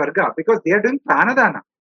attain Swarga? Because they are doing pranadana.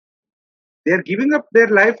 They are giving up their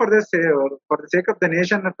life for the sake of the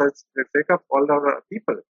nation and for the sake of all the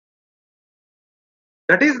people.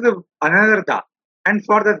 That is the another da. And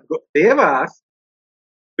for the devas,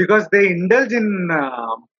 because they indulge in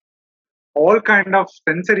all kind of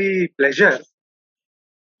sensory pleasures,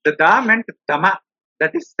 the da meant dhamma,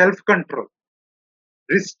 that is self-control.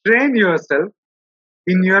 Restrain yourself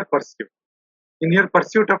in your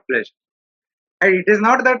pursuit of pleasure. And it is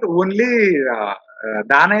not that only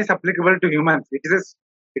dana is applicable to humans. It is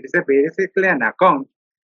basically an account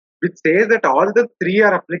which says that all the three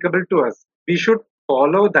are applicable to us. We should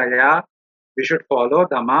follow daya, we should follow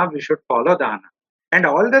dhamma, we should follow dana. And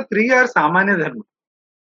all the three are samanya dharma.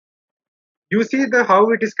 You see how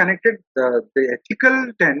it is connected. The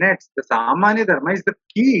ethical tenets, the samanya dharma is the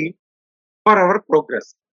key for our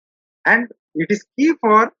progress. And it is key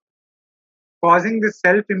for causing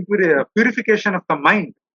the purification of the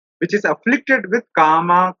mind, which is afflicted with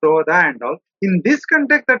kama, krodha and all. In this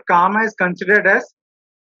context, that kama is considered as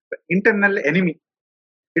the internal enemy.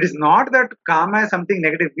 It is not that kama is something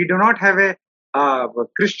negative. We do not have a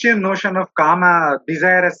Christian notion of kama,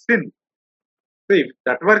 desire as sin. So if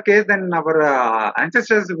that were case, then our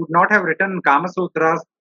ancestors would not have written Kama Sutras,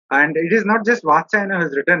 and it is not just Vatsyayana who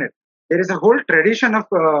has written it. There is a whole tradition of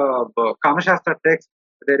Kama Shastra texts.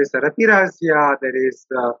 There is a Rati Rahasya, there is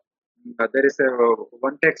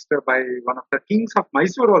one text by one of the kings of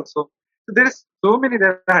Mysore also. So there is so many.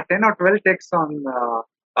 There are 10 or 12 texts on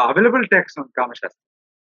available texts on Kama Shastra.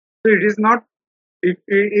 So it is not. If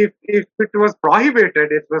it was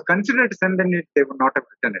prohibited, it was considered sin, then they would not have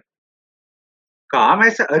written it. Kama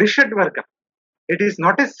is a arishad varga. It is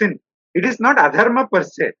not a sin. It is not adharma per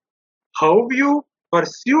se. How you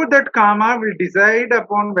pursue that kama will decide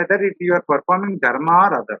upon whether you are performing dharma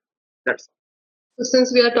or other. That's all. So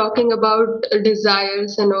since we are talking about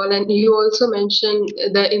desires and all, and you also mentioned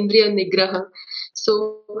the Indriya Nigraha.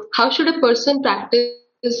 So how should a person practice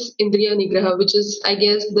Indriya Nigraha, which is, I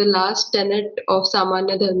guess, the last tenet of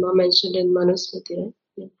Samanya Dharma mentioned in Manusmriti, right?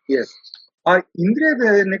 Yeah. Yes.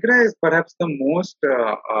 Indriya Nigraha is perhaps the most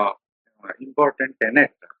important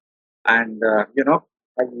tenet. And,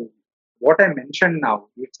 what I mentioned now,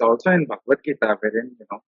 it's also in Bhagavad Gita, wherein,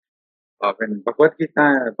 when Bhagavad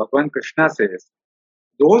Gita, Bhagavan Krishna says,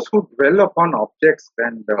 those who dwell upon objects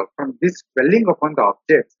and from this dwelling upon the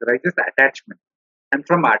objects rises attachment. And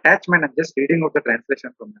from attachment, I'm just reading out the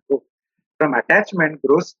translation from the book. From attachment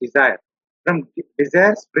grows desire. From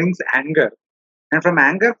desire springs anger. And from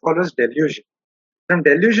anger follows delusion. From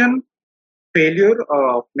delusion, failure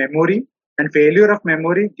of memory. And failure of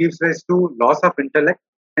memory gives rise to loss of intellect.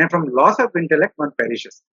 And from loss of intellect, one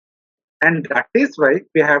perishes. And that is why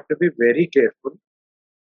we have to be very careful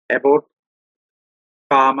about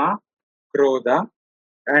kama, krodha,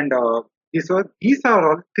 and these are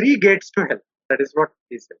all three gates to hell. That is what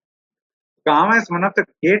he said. Kama is one of the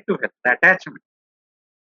gate to hell, the attachment.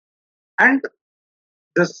 And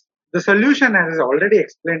the solution, as I already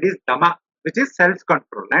explained, is dhamma, which is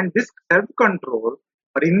self-control. And this self-control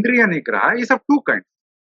or indriya nigraha is of two kinds.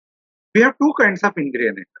 We have two kinds of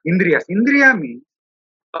indriya nigraha. Indriyas. Indriya means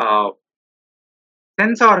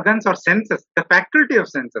sense organs or senses, the faculty of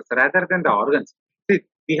senses rather than the organs. See,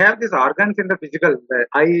 we have these organs in the physical, the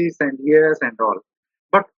eyes and ears and all.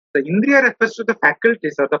 But the indriya refers to the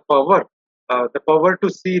faculties or the power the power to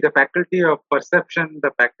see, the faculty of perception,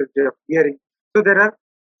 the faculty of hearing. So there are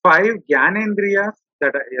five Gyanendriyas,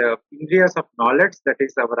 that are indriyas of knowledge, that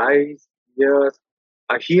is our eyes, ears,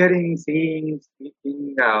 hearing, seeing,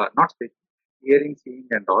 speaking, not speaking, hearing, seeing,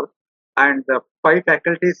 and all. And the five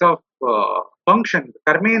faculties of function,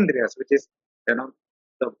 karmendriyas, which is, you know,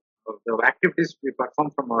 the, the activities we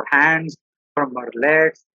perform from our hands, from our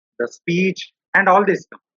legs, the speech, and all this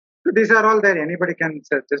stuff. So these are all there. Anybody can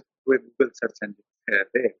search, just with Google search engine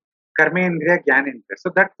there. Karmendriya, Gyanendriya. So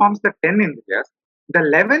that forms the 10 indriyas. The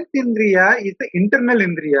 11th indriya is the internal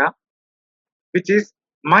indriya, which is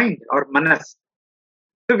mind or manas.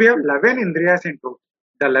 So we have 11 indriyas in total.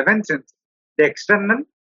 The 11 senses. The external,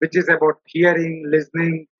 which is about hearing,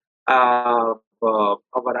 listening, with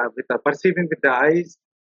the perceiving with the eyes,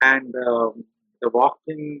 and the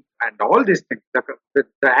walking, and all these things, the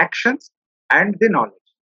actions and the knowledge,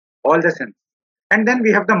 all the senses. And then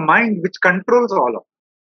we have the mind, which controls all of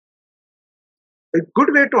it. A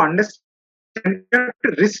good way to understand, you have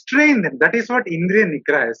to restrain them. That is what Indriya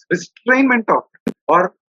Nigra is, restrainment of it.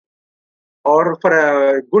 Or for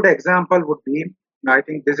a good example would be, I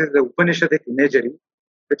think this is the Upanishadic imagery,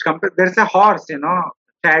 which there's a horse,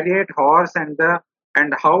 chariot, horse,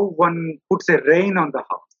 and how one puts a rein on the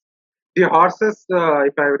horse. The horses,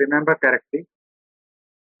 if I remember correctly,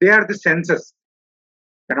 they are the senses,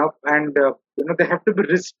 and they have to be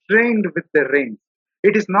restrained with the reins.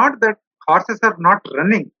 It is not that horses are not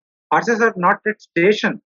running, horses are not at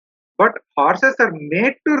station, but horses are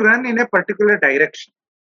made to run in a particular direction.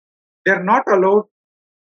 They are not allowed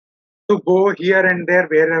to go here and there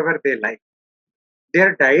wherever they like. They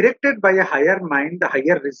are directed by a higher mind, a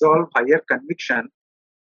higher resolve, higher conviction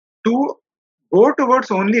to go towards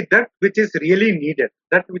only that which is really needed,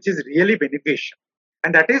 that which is really beneficial.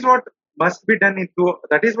 And that is what must be done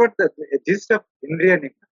that is what the gist of Indriya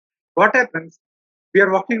Nigra. What happens? We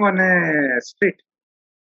are walking on a street.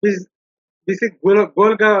 We see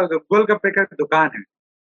Golgappe ka dukaan hai.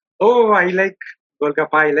 Oh, I like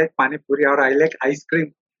Golgappa, I like Pani Puri, or I like ice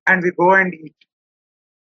cream. And we go and eat.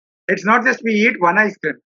 It's not just we eat one ice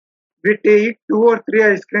cream. We eat 2 or 3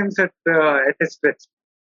 ice creams at a stretch.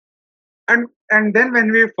 And then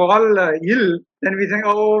when we fall ill, then we think,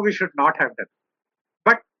 oh, we should not have done.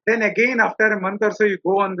 But then again, after a month or so, you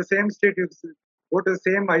go on the same street, you go to the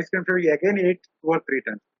same ice cream shop, you again eat 2 or 3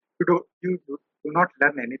 times. You do not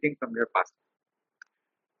learn anything from your past.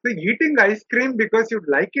 So eating ice cream because you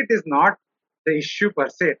like it is not the issue per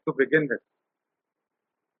se to begin with.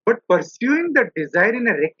 But pursuing the desire in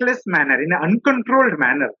a reckless manner, in an uncontrolled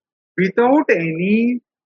manner, without any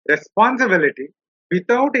responsibility,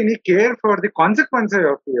 without any care for the consequences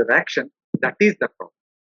of your action, that is the problem.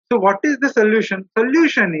 So what is the solution?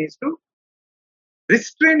 Solution is to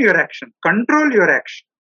restrain your action, control your action,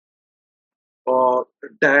 or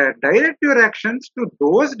direct your actions to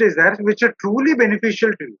those desires which are truly beneficial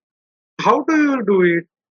to you. How do you do it?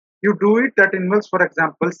 You do it that involves, for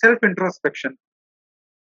example, self-introspection.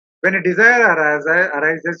 When a desire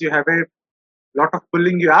arises, you have a lot of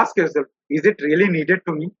pulling. You ask yourself, is it really needed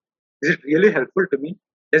to me? Is it really helpful to me?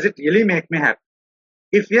 Does it really make me happy?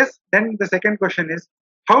 If yes, then the second question is,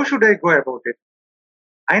 how should I go about it?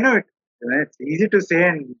 I know it's easy to say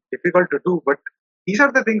and difficult to do, but these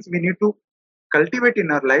are the things we need to cultivate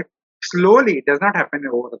in our life slowly. It does not happen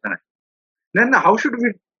over the night. Then how should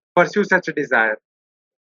we pursue such a desire?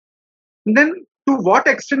 And then to what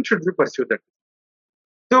extent should we pursue that?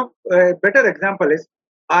 So a better example is,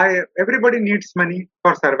 everybody needs money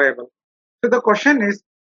for survival. So the question is,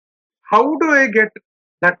 how do I get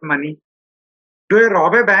that money? Do I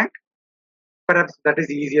rob a bank? Perhaps that is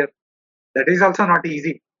easier. That is also not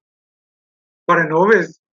easy. For a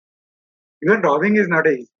novice, even robbing is not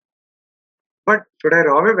easy. But should I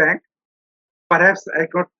rob a bank? Perhaps I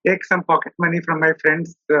could take some pocket money from my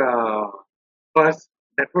friend's purse.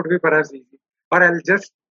 That would be perhaps easy. Or I'll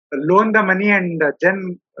just loan the money and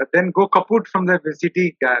then go kaput from the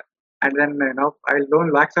city, and then I'll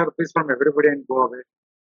loan lakhs of rupees from everybody and go away.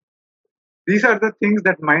 These are the things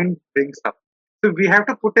that mind brings up. So we have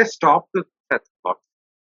to put a stop to such thoughts.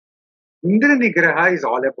 Indriya Nigraha is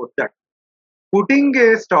all about that. Putting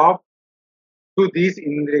a stop to these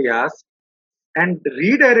indriyas and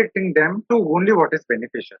redirecting them to only what is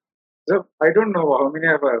beneficial. So I don't know how many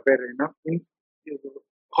are aware,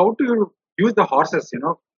 how to use the horses,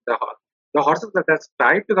 the horses that are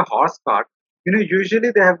tied to the horse cart,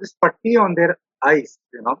 usually they have this putty on their eyes,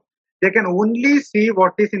 they can only see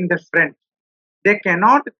what is in the front. They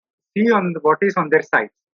cannot see on what is on their side.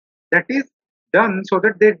 That is done so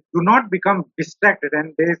that they do not become distracted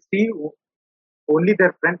and they see only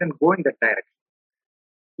their front and go in that direction.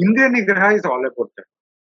 Indriya Nigraha is all about that.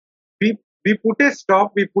 We put a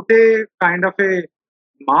stop, we put a kind of a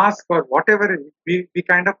mask or whatever, we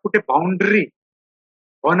kind of put a boundary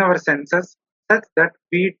on our senses such that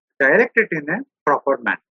we direct it in a proper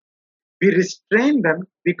manner. We restrain them,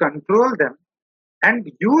 we control them,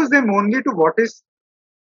 and use them only to what is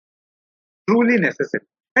truly necessary.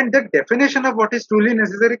 And the definition of what is truly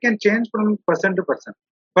necessary can change from person to person.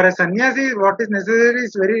 For a sannyasi, what is necessary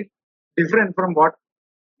is very different from what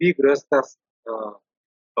we grosthas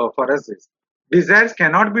for us is. Desires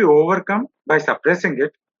cannot be overcome by suppressing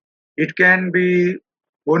it. It can be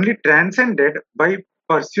only transcended by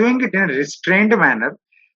pursuing it in a restrained manner,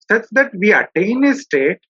 such that we attain a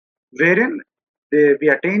state wherein we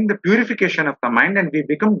attain the purification of the mind and we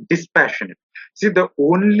become dispassionate. See, the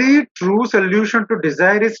only true solution to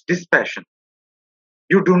desire is dispassion.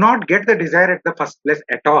 You do not get the desire at the first place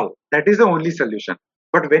at all. That is the only solution.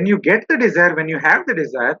 But when you get the desire, when you have the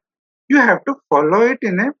desire, you have to follow it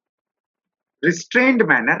in a restrained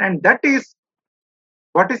manner, and that is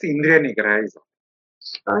what is Indriya Nigraha is.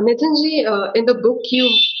 Nitinji, in the book you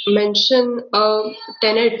mention a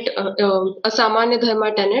tenet, a Samanya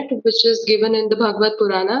Dharma tenet, which is given in the Bhagavad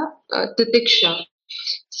Purana, Titiksha.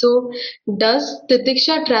 So, does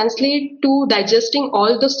Titiksha translate to digesting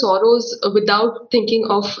all the sorrows without thinking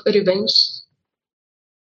of revenge?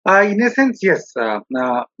 In a sense, yes.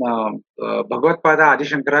 Bhagavad Pada Adi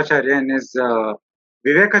Shankaracharya in his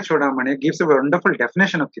Viveka Chodamani gives a wonderful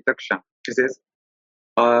definition of Titaksha. He says,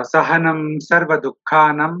 Sahanam Sarva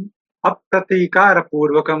Dukkhanam Apratikara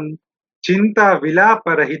Purvakam Chinta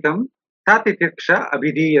Vilaparahitam Tatitiksha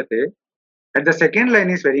Abhidiyate. And the second line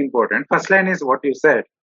is very important. First line is what you said.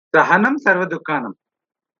 Sahanam Sarva Dukkhanam.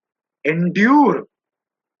 Endure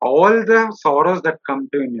all the sorrows that come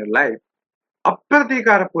to in your life.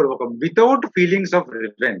 Apratikara Purvakam, without feelings of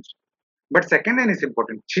revenge. But second line is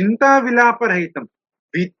important. Chinta Vilaparahitam.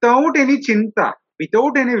 Without any chinta,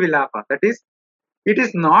 without any vilapa. That is, it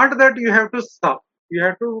is not that you have to suffer. You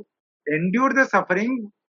have to endure the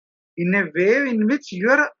suffering in a way in which you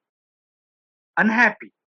are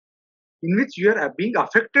unhappy, in which you are being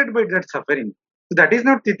affected by that suffering. So that is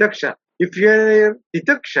not titaksha. If you are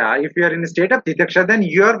titaksha, if you are in a state of titaksha, then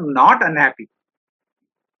you are not unhappy.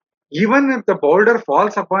 Even if the boulder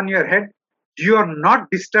falls upon your head, you are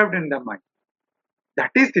not disturbed in the mind.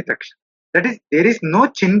 That is titaksha. That is, there is no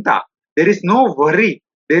chinta, there is no worry,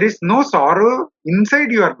 there is no sorrow inside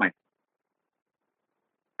your mind.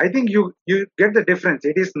 I think you get the difference.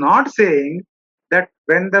 It is not saying that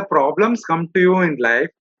when the problems come to you in life,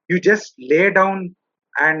 you just lay down,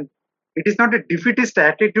 and it is not a defeatist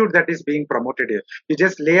attitude that is being promoted here. You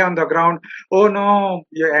just lay on the ground, oh no,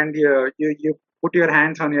 and you put your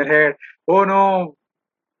hands on your head, oh no,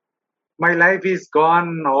 my life is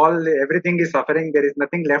gone, everything is suffering, there is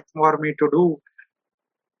nothing left for me to do.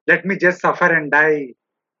 Let me just suffer and die.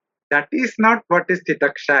 That is not what is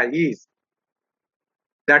titaksha is.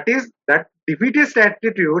 That defeatist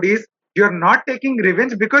attitude is you're not taking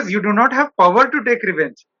revenge because you do not have power to take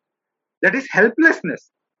revenge. That is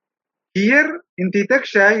helplessness. Here in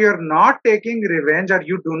titaksha, you're not taking revenge, or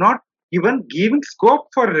you do not even giving scope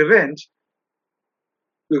for revenge,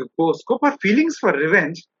 scope or feelings for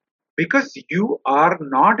revenge, because you are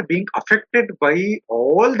not being affected by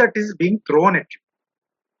all that is being thrown at you.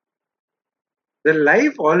 The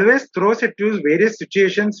life always throws at you various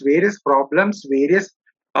situations, various problems, various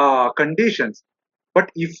conditions. But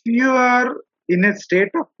if you are in a state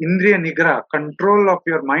of Indriya Nigraha, control of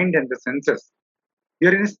your mind and the senses, you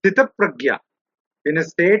are in a Sthita Pragya, in a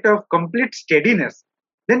state of complete steadiness,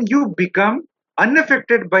 then you become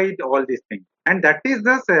unaffected by all these things. And that is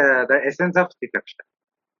the essence of Titaksha.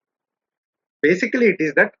 Basically, it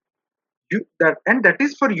is that and that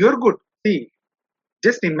is for your good. See,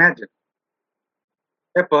 just imagine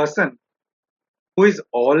a person who is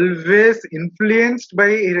always influenced by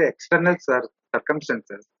external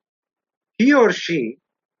circumstances. He or she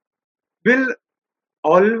will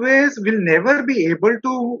never be able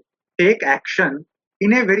to take action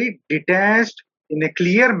in a very detached, in a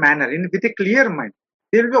clear manner, with a clear mind.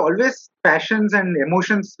 There will be always passions and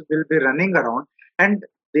emotions will be running around, and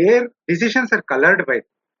their decisions are colored by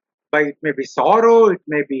it may be sorrow, it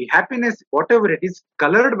may be happiness, whatever it is,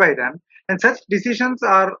 colored by them, and such decisions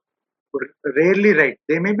are rarely right.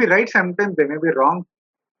 They may be right sometimes, they may be wrong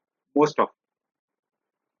most of.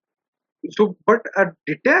 So, but a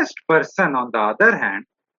detached person, on the other hand,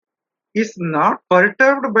 is not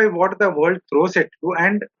perturbed by what the world throws at you,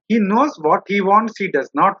 and he knows what he wants, he does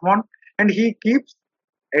not want, and he keeps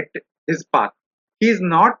at his path. He is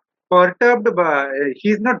not perturbed by,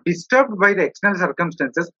 he is not disturbed by the external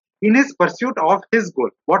circumstances. in his pursuit of his goal,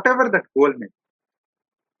 whatever that goal may be.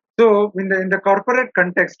 So in the corporate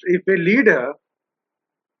context, if a leader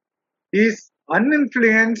is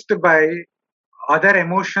uninfluenced by other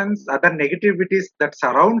emotions, other negativities that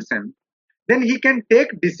surrounds him, then he can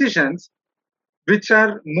take decisions which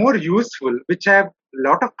are more useful, which have a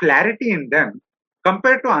lot of clarity in them,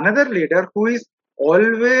 compared to another leader who is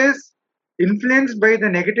always influenced by the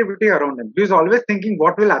negativity around him. He is always thinking,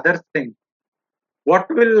 what will others think? What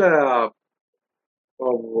will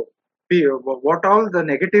be? What all the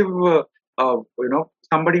negative?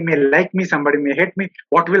 Somebody may like me, somebody may hate me.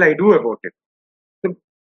 What will I do about it? So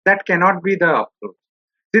that cannot be the approach.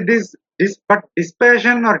 See, but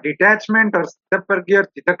dispassion or detachment or Sthitapargi or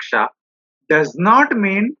Titaksha does not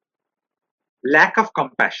mean lack of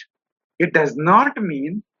compassion. It does not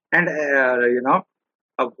mean, and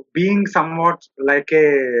being somewhat like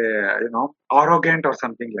a arrogant or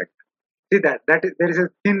something like that. See there is a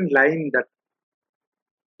thin line that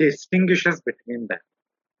distinguishes between them.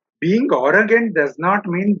 Being arrogant does not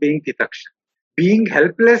mean being titaksha. Being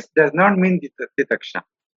helpless does not mean titaksha.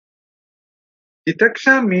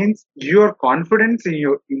 Titaksha means your confidence in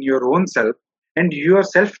your own self and your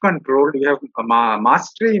self-control. You have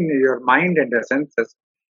mastery in your mind and your senses,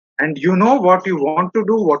 and you know what you want to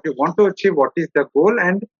do, what you want to achieve, what is the goal,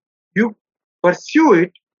 and you pursue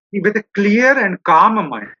it with a clear and calm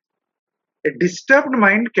mind. A disturbed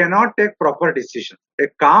mind cannot take proper decisions. A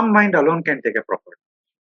calm mind alone can take a proper.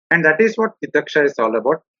 And that is what Titaksha is all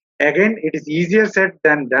about. Again, it is easier said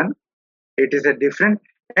than done. It is a different.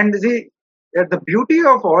 And the beauty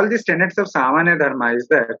of all these tenets of Samanya Dharma is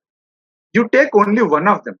that you take only one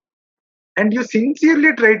of them and you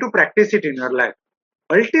sincerely try to practice it in your life.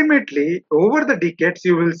 Ultimately, over the decades,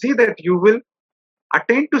 you will see that you will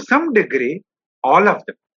attain to some degree all of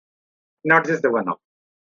them, not just the one of them.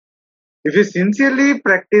 If you sincerely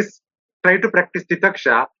try to practice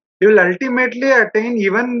Titaksha, you will ultimately attain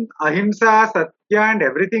even Ahimsa, Satya, and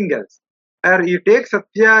everything else. Or you take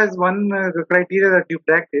Satya as one criteria that you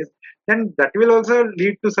practice, then that will also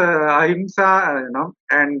lead to Ahimsa,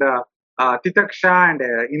 and Titaksha and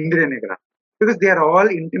Indriya Nigra, because they are all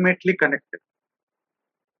intimately connected.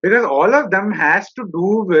 Because all of them has to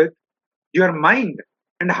do with your mind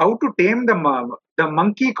and how to tame the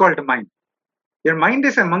monkey called mind. Your mind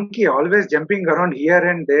is a monkey, always jumping around here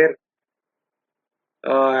and there.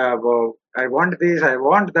 I want this, I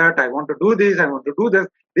want that, I want to do this, I want to do this.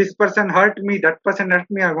 This person hurt me, that person hurt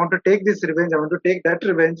me. I want to take this revenge, I want to take that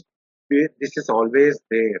revenge. This is always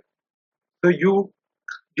there. So you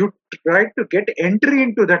try to get entry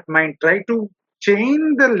into that mind, try to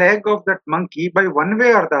chain the leg of that monkey by one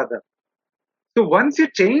way or the other. So once you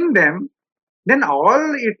chain them, then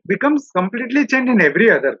all it becomes completely changed in every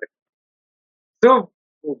other way. So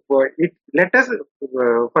let us,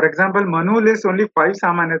 for example, Manu lists only 5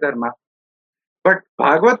 Samanya Dharma, but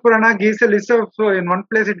Bhagavad Purana gives a list of, in one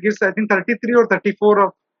place it gives, I think, 33 or 34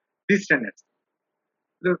 of these tenets.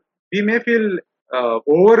 So we may feel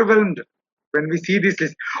overwhelmed when we see this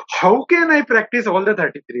list. How can I practice all the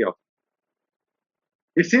 33 of them?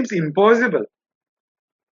 It seems impossible.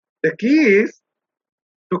 The key is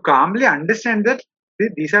to calmly understand that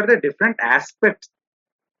these are the different aspects,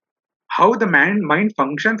 how the mind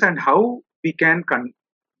functions, and how we can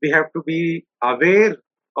we have to be aware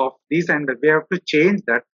of these, and we have to change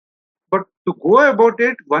that, but to go about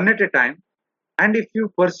it one at a time. And if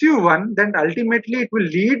you pursue one, then ultimately it will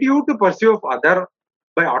lead you to pursue of other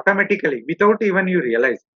by automatically without even you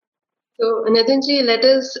realize. So, Nitinji, let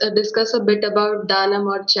us discuss a bit about Danam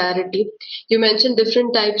or charity. You mentioned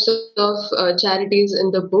different types of charities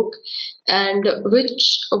in the book, and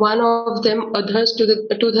which one of them adheres to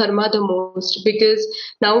Dharma the most? Because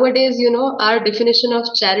nowadays, our definition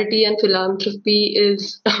of charity and philanthropy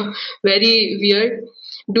is very weird.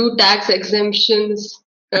 Do tax exemptions,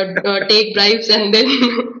 take bribes, and then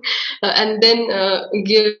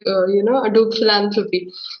give, do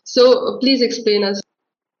philanthropy. So, please explain us.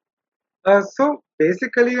 So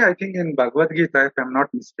basically, I think in Bhagavad Gita, if I'm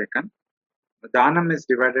not mistaken, Dhanam is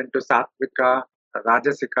divided into Sattvika,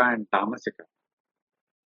 Rajasika, and Tamasika.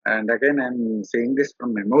 And again, I'm saying this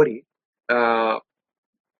from memory. Uh,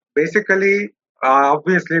 Basically,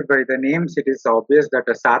 obviously, by the names, it is obvious that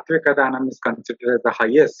a Sattvika Dhanam is considered as the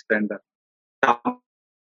highest and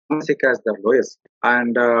Tamasika as the lowest.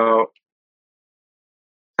 And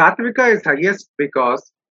Sattvika is highest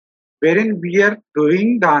because wherein we are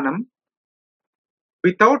doing Dhanam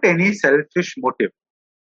without any selfish motive,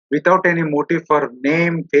 without any motive for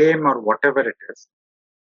name, fame, or whatever it is.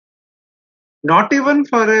 Not even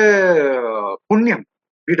for a punyam.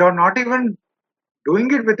 We are not even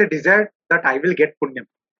doing it with a desire that I will get punyam.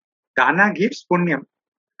 Dana gives punyam,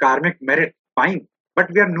 karmic merit, fine. But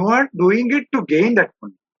we are not doing it to gain that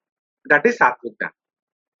punyam. That is sattvic dana.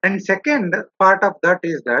 And second part of that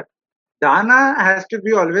is that dana has to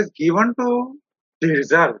be always given to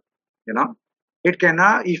deserve. You know, it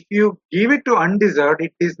cannot. If you give it to undeserved,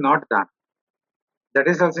 it is not dana. That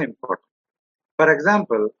is also important. For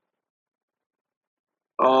example,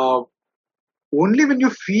 uh, only when you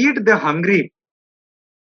feed the hungry,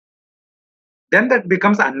 then that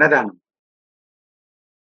becomes annadanam.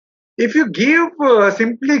 If you give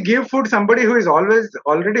simply give food somebody who is always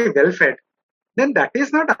already well fed, then that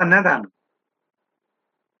is not annadanam.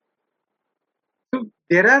 So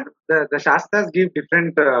there are the Shastras give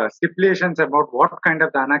different stipulations about what kind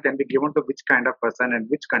of dana can be given to which kind of person and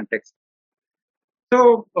which context.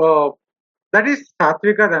 So that is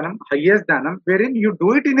Satvika Danam, highest Danam, wherein you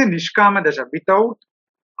do it in a Nishkama Dasha without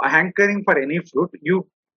hankering for any fruit. You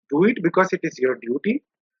do it because it is your duty.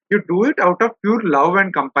 You do it out of pure love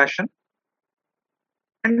and compassion.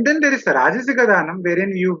 And then there is Rajasika Danam,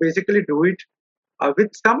 wherein you basically do it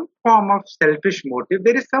with some form of selfish motive.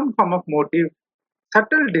 There is some form of motive,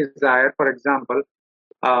 subtle desire, for example,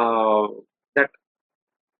 uh, that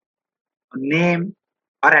name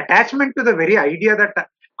or attachment to the very idea that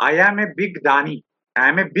I am a big dani, I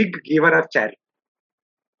am a big giver of charity.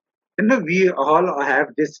 You know, we all have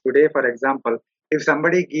this today. For example, if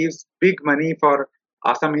somebody gives big money for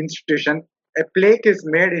some institution, a plaque is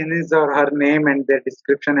made in his or her name and their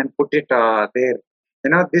description and put it there. You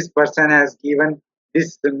know, this person has given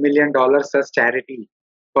this $1 million as charity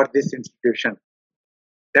for this institution.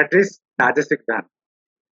 That is Rajasic Dan.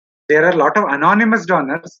 There are a lot of anonymous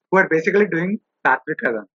donors who are basically doing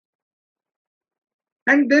Satvika Dan.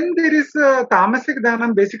 And then there is tamasic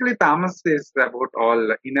dhanam. Basically, tamas is about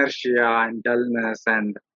all inertia and dullness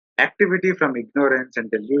and activity from ignorance and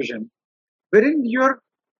delusion, wherein you're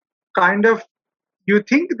kind of, you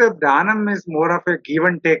think that dhanam is more of a give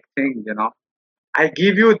and take thing, you know. I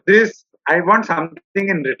give you this, I want something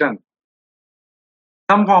in return,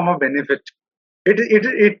 some form of benefit.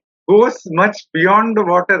 It goes much beyond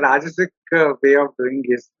what a Rajasic way of doing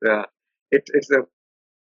is. It's a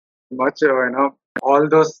much, all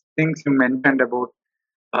those things you mentioned about,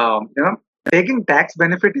 taking tax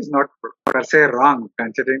benefit is not per se wrong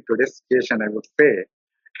considering today's situation, I would say.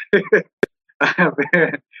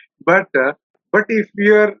 but but if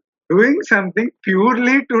you are doing something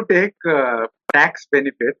purely to take tax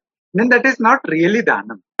benefit, then that is not really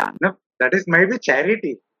dana. That is maybe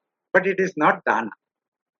charity, but it is not dana.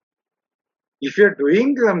 If you are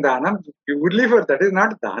doing some dana purely for that is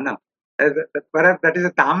not dana. Perhaps that is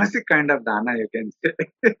a tamasic kind of dana, you can say.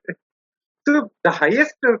 So the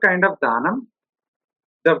highest kind of dhanam,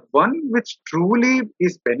 the one which truly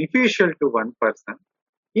is beneficial to one person,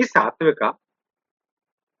 is sattvika,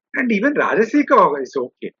 and even rajasika is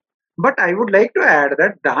okay. But I would like to add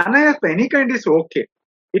that dana of any kind is okay.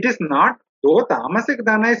 It is not, though tamasic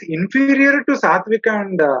dana is inferior to sattvika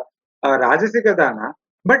and rajasika dana,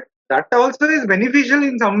 but that also is beneficial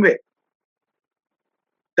in some way.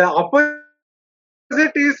 The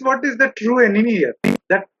opposite is what is the true enemy here,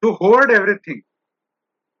 that to hoard everything.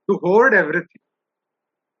 To hoard everything.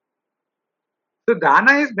 So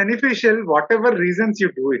dana is beneficial, whatever reasons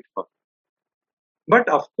you do it for. But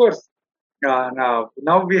of course, now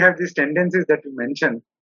we have these tendencies that you mentioned,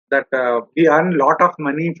 that we earn a lot of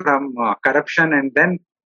money from corruption and then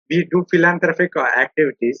we do philanthropic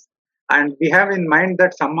activities. And we have in mind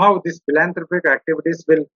that somehow these philanthropic activities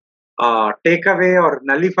will take away or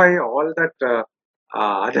nullify all that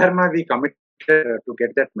adharma we committed to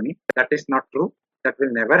get that money. That is not true. That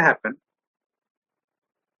will never happen.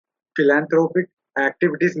 Philanthropic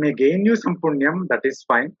activities may gain you some punyam, that is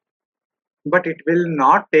fine, but it will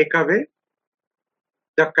not take away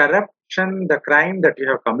the corruption, the crime that you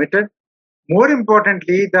have committed. More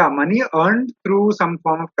importantly, the money earned through some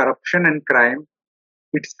form of corruption and crime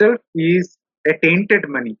itself is a tainted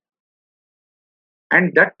money,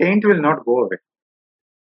 and that taint will not go away.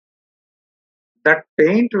 That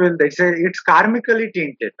taint will, they say, it's karmically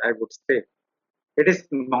tainted, I would say. It is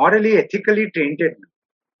morally, ethically tainted,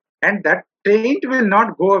 and that taint will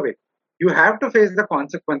not go away. You have to face the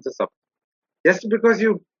consequences of it. Just because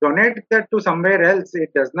you donate that to somewhere else, it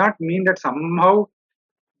does not mean that somehow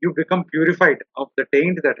you become purified of the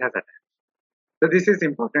taint that has attached. So this is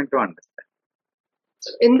important to understand.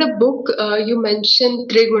 In the book, you mentioned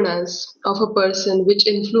trigunas of a person which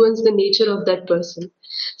influence the nature of that person.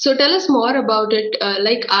 So tell us more about it.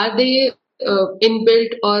 Like, are they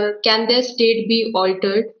inbuilt or can their state be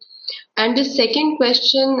altered? And the second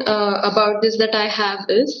question about this that I have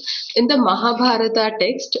is in the Mahabharata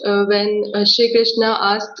text, when Shri Krishna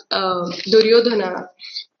asked Duryodhana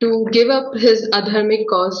to give up his adharmic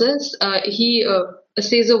causes, he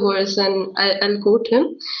says a verse, and I'll quote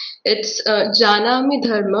him. It's Janami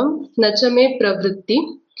dharmam nachame pravritti.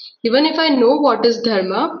 Even if I know what is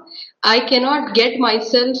dharma, I cannot get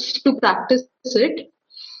myself to practice it.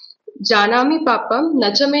 Janami papam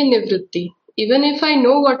nachame nivritti. Even if I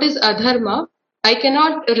know what is adharma, I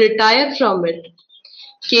cannot retire from it.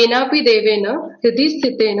 Kenapi devena hridi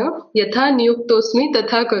sthitena yatha niyuktosmi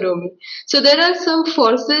tatha karomi. So there are some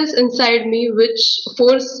forces inside me which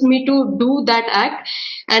force me to do that act,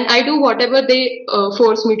 and I do whatever they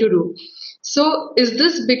force me to do. So is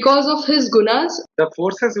this because of his gunas? The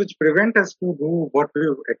forces which prevent us to do what we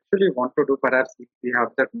actually want to do, perhaps if we have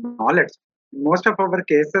that knowledge. In most of our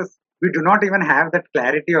cases, we do not even have that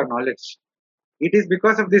clarity or knowledge. It is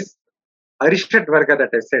because of this Arishat Varga that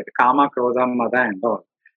I said, Kama, Krodha, Mada, and all,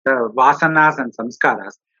 the Vasanas and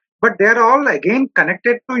Samskaras. But they are all again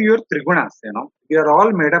connected to your Trigunas, We are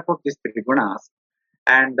all made up of these Trigunas,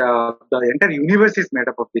 and the entire universe is made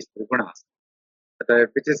up of these Trigunas,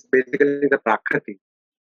 which is basically the Prakriti,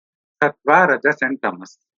 Sattva, Rajas, and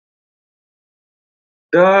Tamas.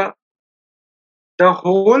 The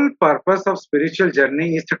whole purpose of spiritual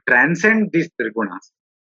journey is to transcend these Trigunas,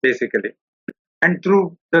 basically. And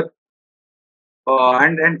through the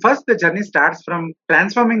and first the journey starts from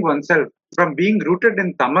transforming oneself from being rooted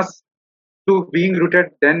in tamas to being rooted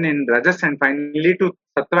then in rajas and finally to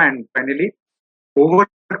sattva and finally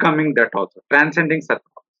overcoming that also, transcending sattva.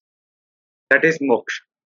 That is moksha.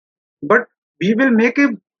 But we will make a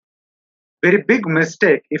very big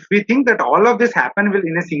mistake if we think that all of this happen will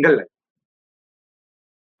in a single life.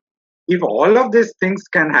 If all of these things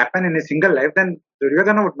can happen in a single life, then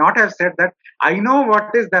Duryodhana would not have said that I know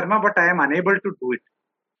what is dharma, but I am unable to do it.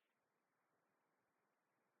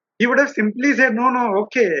 He would have simply said, no,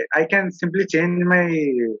 okay, I can simply change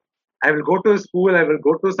I will go to school, I will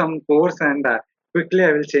go to some course, and quickly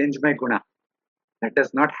I will change my guna. That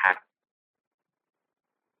does not happen.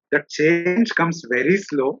 The change comes very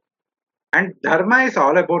slow, and dharma is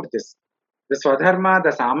all about this. The Swadharma, the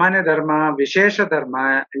Samanya Dharma, Vishesha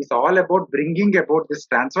Dharma is all about bringing about this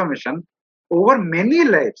transformation over many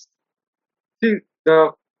lives. See,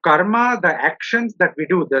 the karma, the actions that we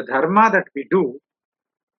do, the dharma that we do,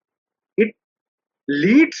 it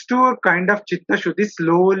leads to a kind of chitta shuddhi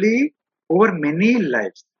slowly over many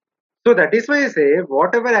lives. So that is why I say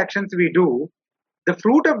whatever actions we do, the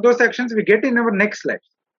fruit of those actions we get in our next life.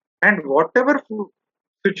 And whatever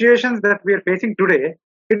situations that we are facing today,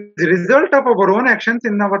 it is the result of our own actions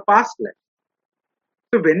in our past life.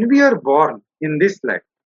 So when we are born in this life,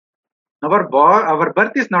 our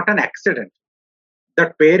birth is not an accident.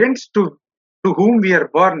 The parents to whom we are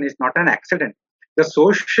born is not an accident. The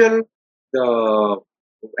social, the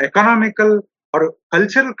economical or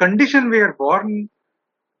cultural condition we are born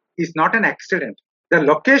is not an accident. The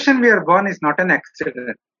location we are born is not an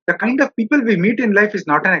accident. The kind of people we meet in life is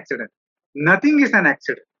not an accident. Nothing is an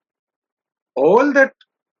accident. All that,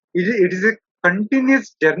 it is a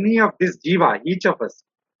continuous journey of this jiva, each of us,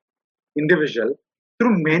 individual,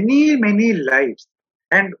 through many, many lives.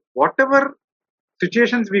 And whatever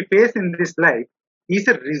situations we face in this life is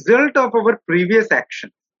a result of our previous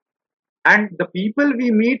action. And the people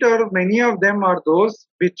we meet, or many of them, are those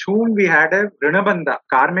with whom we had a Rinabandha,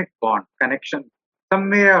 karmic bond, connection, some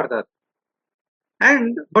way or the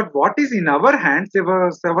other. But what is in our hands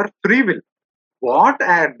is our free will. What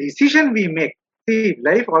a decision we make. See,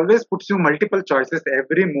 life always puts you multiple choices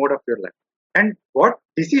every mode of your life. And what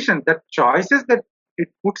decision, the choices that it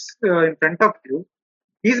puts in front of you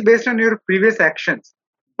is based on your previous actions.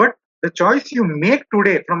 But the choice you make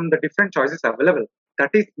today from the different choices available, that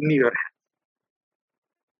is in your hands.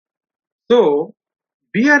 So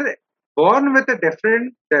we are born with a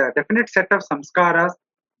definite set of samskaras,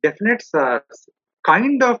 definite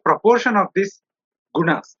kind of proportion of these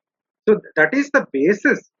gunas. So that is the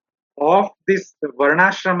basis of this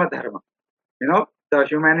varnashrama dharma. The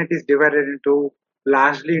humanity is divided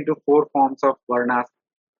largely into 4 forms of varnas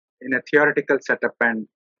in a theoretical setup, and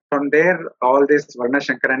from there all this varna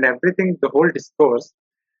shankara and everything, the whole discourse.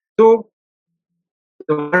 So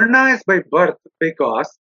the varna is by birth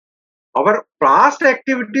because our past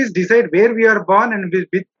activities decide where we are born and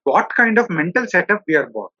with what kind of mental setup we are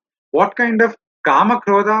born, what kind of kama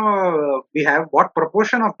krodha we have, what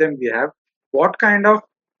proportion of them we have, what kind of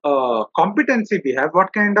competency we have,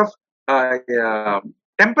 what kind of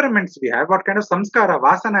temperaments we have, what kind of samskara,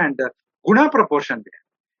 vasana and guna proportion we have.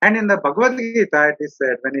 And in the Bhagavad Gita, it is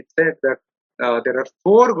said, when it said that there are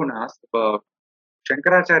four gunas.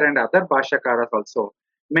 Shankaracharya and other Bhashyakaras also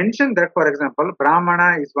mention that, for example,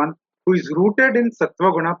 Brahmana is one who is rooted in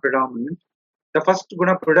Sattva Guna predominant. The first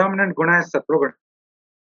guna, predominant guna is Sattva Guna,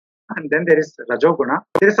 and then there is Rajoguna.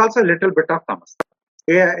 There is also a little bit of Tamas.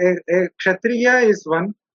 A Kshatriya is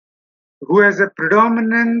one who has a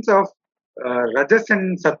predominance of Rajas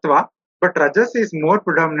and Sattva, but Rajas is more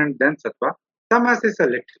predominant than Sattva. Tamas is a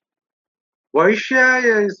little.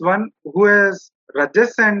 Vaishya is one who has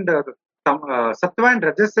Rajas and Sattva and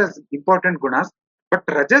Rajas as important gunas, but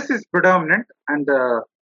Rajas is predominant and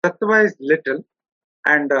Sattva is little,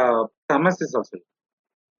 and Tamas is also little.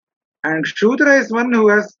 And Shudra is one who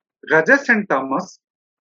has Rajas and Tamas,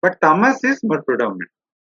 but Tamas is more predominant.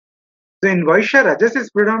 So in Vaishya, Rajas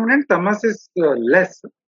is predominant, Tamas is less.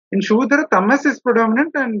 In Shudra, Tamas is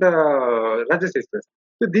predominant and Rajas is less.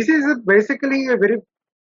 So this is basically a very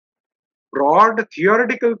broad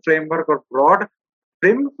theoretical framework or broad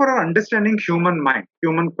framework for understanding human mind,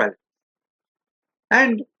 human quality.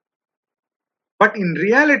 But in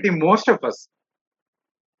reality, most of us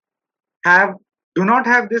do not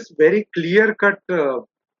have this very clear-cut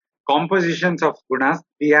compositions of gunas.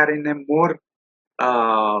 We are in a more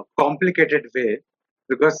complicated way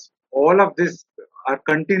because all of this are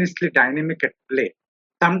continuously dynamic at play.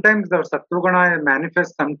 Sometimes the Sattva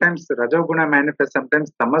manifests, sometimes the Rajoguna manifests,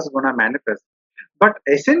 sometimes Tamas Guna manifests. But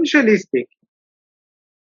essentially speaking,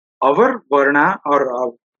 our Varna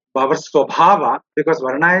or our Swabhava, because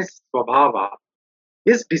Varna is Swabhava,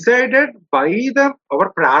 is decided by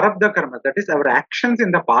our Prarabdha Karma, that is our actions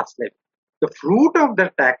in the past life. The fruit of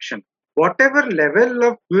that action, whatever level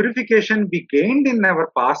of purification we gained in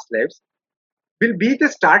our past lives, will be the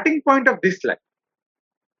starting point of this life.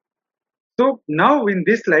 So now in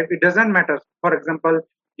this life, it doesn't matter. For example,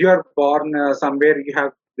 you are born somewhere, you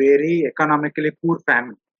have very economically poor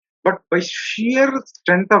family. But by sheer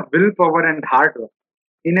strength of willpower and hard work,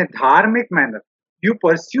 in a dharmic manner, you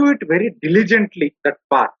pursue it very diligently, that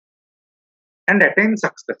path, and attain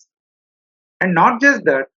success. And not just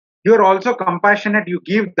that, you are also compassionate, you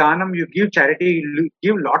give dhanam, you give charity, you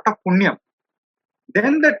give lot of punyam.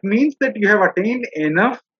 Then that means that you have attained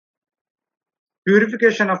enough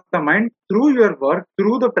purification of the mind through your work,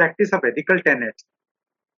 through the practice of ethical tenets,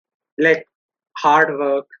 like hard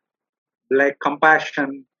work, like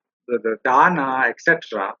compassion, the dana,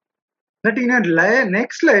 etc. That in a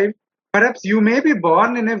next life, perhaps you may be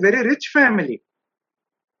born in a very rich family.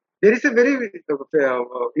 There is a very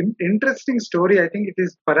interesting story. I think it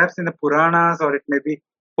is perhaps in the Puranas or it may be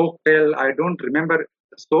folktale. I don't remember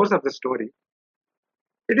the source of the story.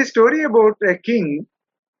 It is a story about a king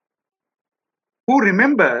who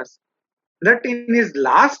remembers that in his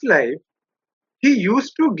last life, he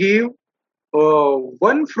used to give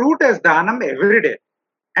one fruit as dhanam every day.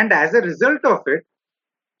 And as a result of it,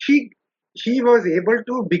 he was able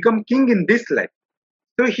to become king in this life.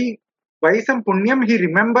 So by some punyam, he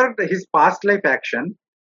remembered his past life action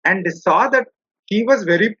and saw that he was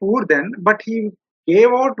very poor then, but he gave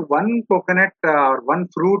out one coconut or one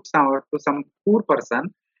fruit to some poor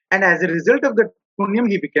person. And as a result of that punyam,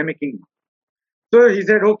 he became a king. So he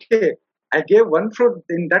said, okay, I gave one fruit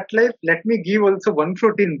in that life, let me give also one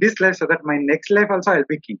fruit in this life so that my next life also I'll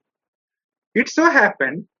be king. It so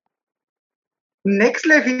happened, next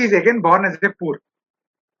life he is again born as a poor.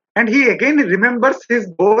 And he again remembers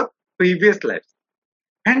his both previous lives.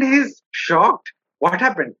 And he is shocked. What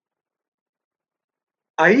happened?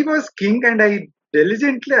 I was king and I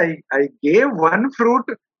diligently, I gave one fruit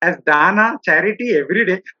as dana, charity every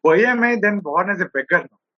day. Why am I then born as a beggar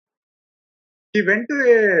now? He went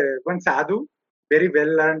to one sadhu, very well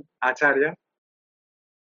learned acharya.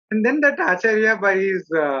 And then that acharya, by his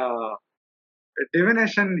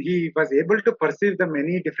divination, he was able to perceive the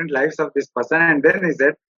many different lives of this person. And then he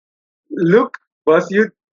said, look, boss, you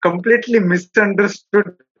completely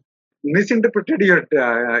misinterpreted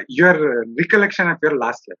your recollection of your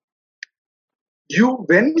last life.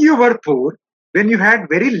 When you were poor, when you had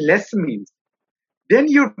very less means, then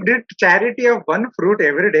you did charity of one fruit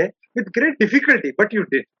every day with great difficulty, but you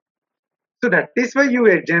did. So that is why you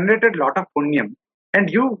generated lot of punyam, and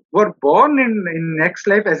you were born in next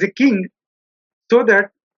life as a king, so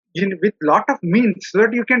that with lot of means, so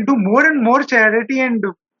that you can do more and more charity and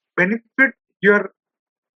benefit your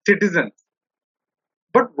citizens.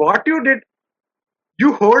 But what you did,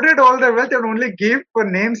 you hoarded all the wealth and only gave for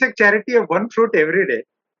namesake charity of one fruit every day.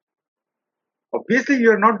 Obviously,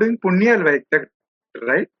 you are not doing punya like that,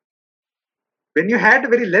 right? When you had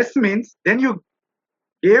very less means, then you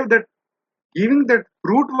gave that. Giving that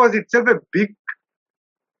fruit was itself a big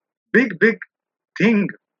thing.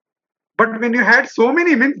 But when you had so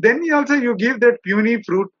many means, then also you give that puny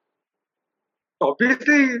fruit.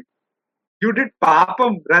 Obviously, you did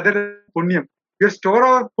papam rather than punyam. Your store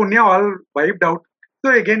of punya all wiped out.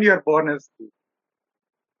 So again, you are born as.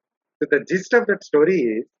 So the gist of that story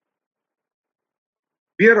is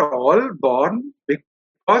we are all born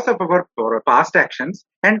because of our past actions,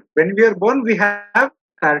 and when we are born, we have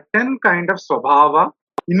certain kind of swabhava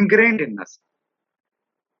ingrained in us.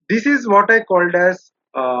 This is what I called as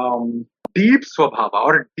deep swabhava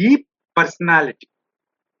or deep personality.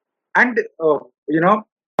 And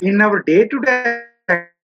in our day-to-day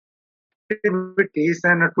activities,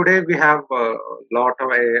 and today we have a lot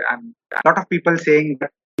of people saying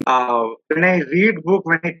that when I read book,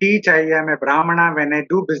 when I teach, I am a Brahmana. When I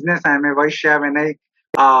do business, I am a Vaishya. When I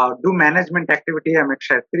do management activity, I am a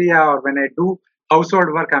Kshatriya. Or when I do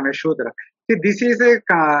household work, I am a Shudra. See, this is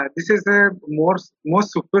a most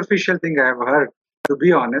superficial thing I have heard, to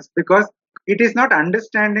be honest, because it is not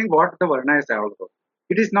understanding what the Varna is all about.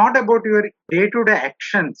 It is not about your day-to-day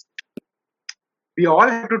actions. We all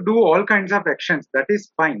have to do all kinds of actions. That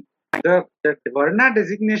is fine. The Varna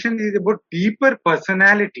designation is about deeper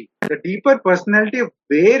personality. The deeper personality of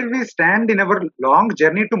where we stand in our long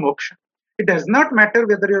journey to moksha. It does not matter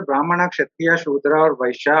whether you're Brahmana, Kshatriya, Shudra, or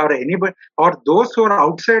Vaishya, or anybody, or those who are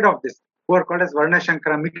outside of this, who are called as Varna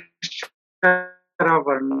Shankara, mixture of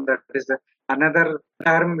Varna. That is another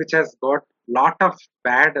term which has got lot of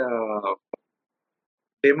bad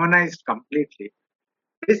demonized completely.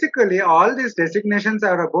 Basically, all these designations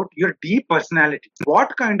are about your deep personality.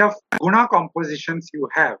 What kind of guna compositions you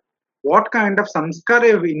have, what kind of samskara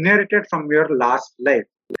you've inherited from your last life,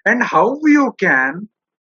 and how you can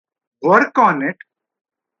work on it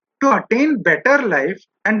to attain better life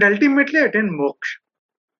and ultimately attain moksha.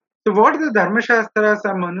 So, what the Dharma Shastras,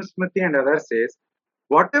 Manusmriti, and others says,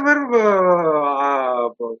 whatever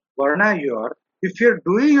varna you are, if you're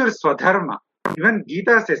doing your swadharma, even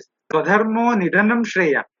Gita says, swadharmo nidhanam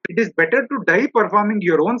shreya. It is better to die performing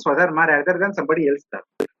your own swadharma rather than somebody else does.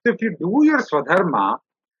 So if you do your swadharma,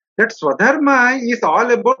 that swadharma is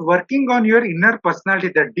all about working on your inner personality,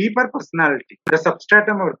 the deeper personality, the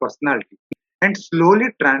substratum of your personality, and slowly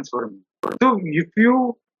transforming. So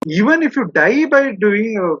even if you die by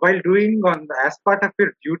doing while doing on as part of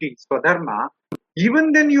your duty, swadharma,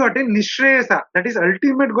 even then you attain nishreyasa, that is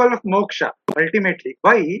ultimate goal of moksha. Ultimately,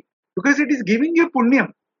 why? Because it is giving you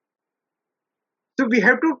punyam. So we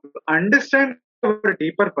have to understand our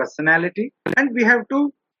deeper personality, and we have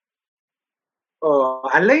to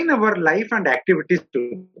align our life and activities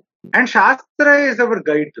to. And Shastra is our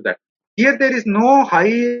guide to that. Here there is no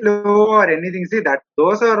high, low, or anything. See that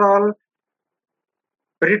those are all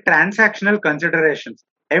very transactional considerations.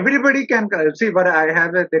 Everybody can see. But I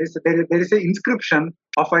have there is an inscription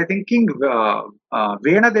of I think King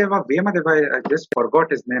Venadeva. Vemadeva. I just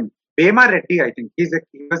forgot his name. Vema Reddy. I think he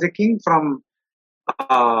was a king from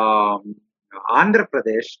Andhra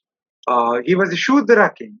Pradesh. He was a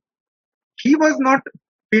Shudra king. He was not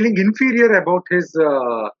feeling inferior about his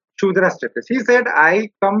Shudra status. He said, I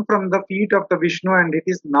come from the feet of the Vishnu, and it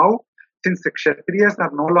is now, since the Kshatriyas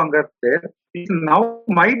are no longer there, it is now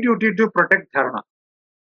my duty to protect Dharma.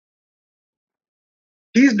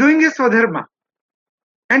 He is doing his Swadharma,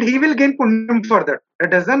 and he will gain punyam for that. It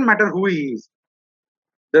doesn't matter who he is.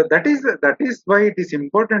 That is why it is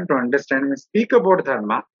important to understand when we speak about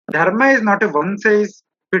Dharma. Dharma is not a one size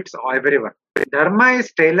fits everyone. Dharma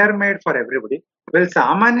is tailor made for everybody. Well,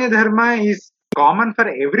 Samanya Dharma is common for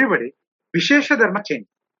everybody. Vishesha Dharma changes.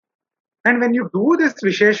 And when you do this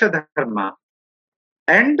Vishesha Dharma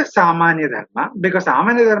and Samanya Dharma, because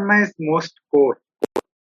Samanya Dharma is most core,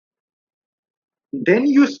 then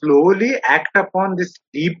you slowly act upon this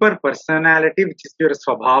deeper personality, which is your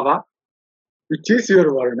Swabhava, which is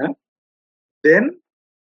your Varna. Then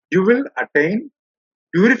you will attain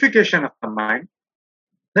purification of the mind.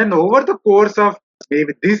 Then over the course of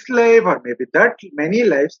maybe this life or maybe that many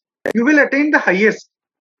lives, you will attain the highest.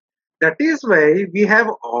 That is why we have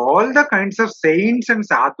all the kinds of saints and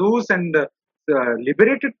sadhus and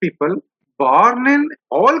liberated people born in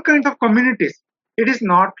all kinds of communities. It is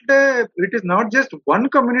not just one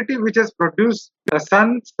community which has produced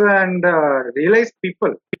sons and realized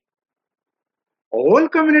people. All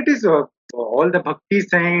communities, all the bhakti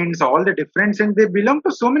saints, all the different saints, they belong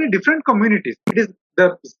to so many different communities. It is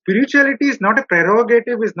the spirituality is not a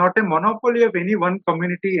prerogative, is not a monopoly of any one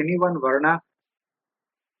community, any one varna.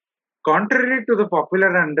 Contrary to the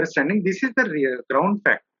popular understanding, this is the real ground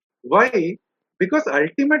fact. Why? Because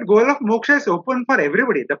ultimate goal of moksha is open for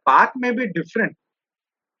everybody. The path may be different,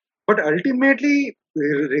 but ultimately,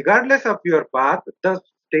 regardless of your path, the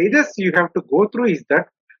stages you have to go through is that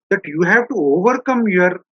that you have to overcome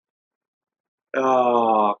your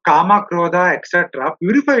kama, krodha, etc.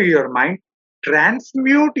 Purify your mind,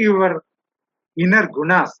 transmute your inner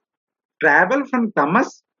gunas, travel from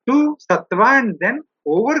tamas to sattva, and then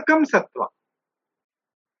overcome sattva.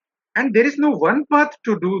 And there is no one path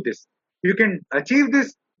to do this. You can achieve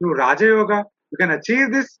this through Raja Yoga, you can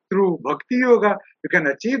achieve this through Bhakti Yoga, you can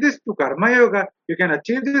achieve this through Karma Yoga, you can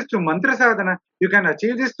achieve this through Mantra Sadhana, you can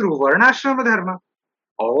achieve this through Varnashrama Dharma.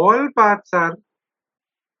 All paths are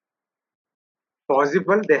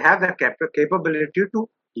possible, they have the capability to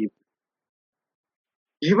give.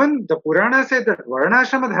 Even the Purana says that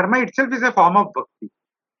Varnashrama Dharma itself is a form of Bhakti.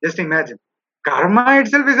 Just imagine. Karma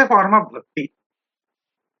itself is a form of Bhakti.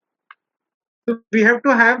 So we have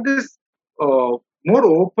to have this more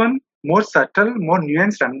open, more subtle, more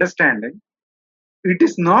nuanced understanding. It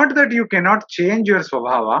is not that you cannot change your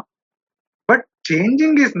svabhava, but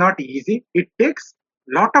changing is not easy. It takes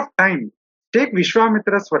lot of time. Take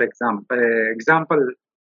Vishwamitra's for example.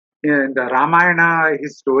 In the Ramayana,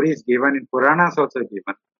 his story is given, in Puranas also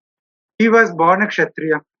given. He was born a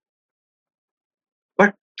Kshatriya,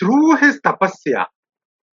 but through his tapasya,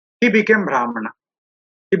 he became Brahmana.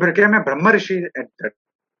 He became a Brahma Rishi at that.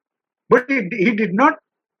 But he did not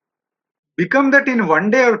become that in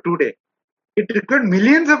one day or 2 days. It required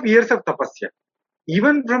millions of years of tapasya.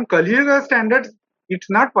 Even from Kali Yuga standards, it's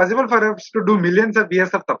not possible for us to do millions of years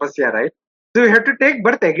of tapasya, right? So we have to take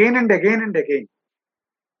birth again and again and again.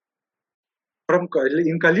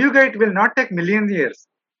 In Kali Yuga, it will not take million years.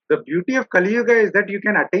 The beauty of Kali Yuga is that you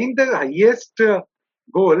can attain the highest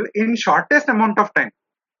goal in shortest amount of time.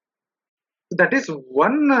 So that is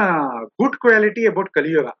one good quality about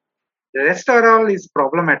Kali Yuga. The rest are all is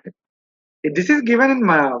problematic. This is given in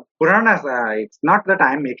Puranas. It's not that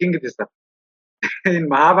I am making this up. In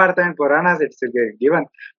Mahabharata and Puranas, it's given.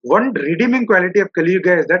 One redeeming quality of Kali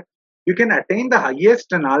Yuga is that you can attain the highest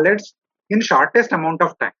knowledge in shortest amount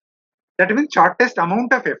of time. That means shortest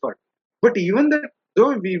amount of effort. But even that,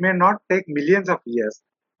 though we may not take millions of years,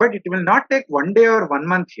 but it will not take 1 day or 1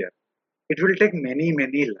 month here. It will take many,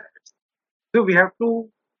 many lives. So we have to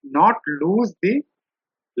not lose the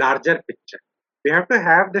larger picture. We have to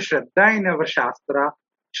have the Shraddha in our Shastra,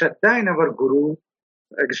 Shraddha in our Guru,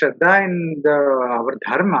 Shraddha in our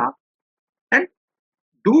Dharma, and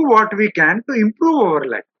do what we can to improve our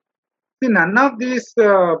life. See, none of this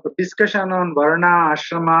discussion on Varna,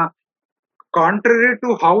 Ashrama, contrary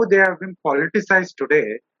to how they have been politicized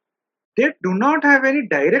today, they do not have any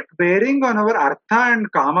direct bearing on our Artha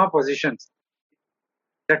and Kama positions.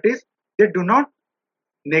 That is, they do not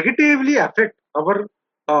negatively affect our,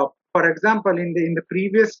 for example, in the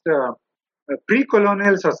previous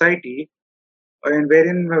pre-colonial society, and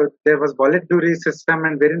wherein there was Bollet-Duri system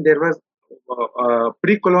and wherein there was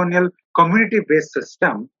pre-colonial community-based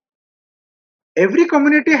system, every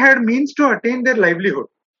community had means to attain their livelihood.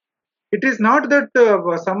 It is not that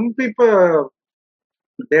some people,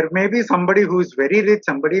 there may be somebody who is very rich,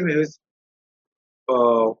 somebody who is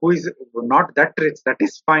not that rich, that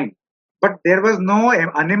is fine. But there was no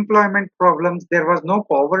unemployment problems, there was no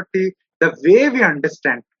poverty, the way we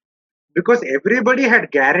understand, because everybody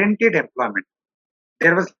had guaranteed employment.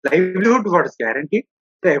 There was livelihood was guaranteed.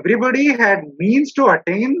 So everybody had means to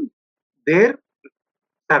attain their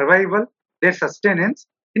survival, their sustenance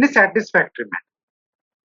in a satisfactory manner.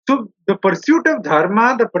 So the pursuit of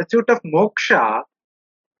dharma, the pursuit of moksha,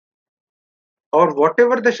 or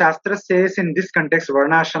whatever the Shastra says in this context,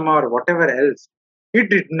 Varnashrama or whatever else, it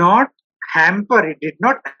did not hamper, it did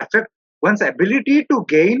not affect one's ability to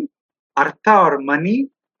gain artha or money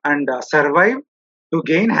and survive, to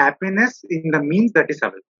gain happiness in the means that is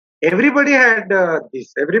available. Everybody had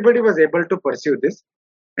this, everybody was able to pursue this.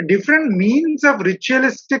 Different means of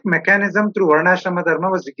ritualistic mechanism through Varnashrama Dharma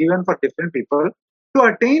was given for different people to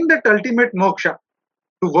attain that ultimate moksha,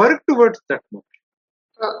 to work towards that moksha.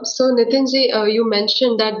 So Nitinji, you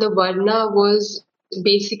mentioned that the Varna was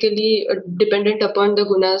basically dependent upon the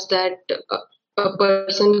gunas that a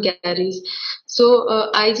person carries.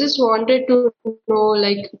 So I just wanted to know,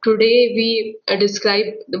 like today we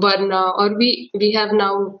describe the Varna, or we have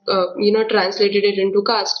now translated it into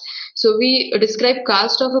caste. So we describe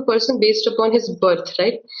caste of a person based upon his birth,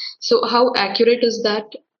 right? So how accurate is that?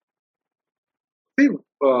 See,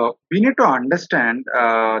 we need to understand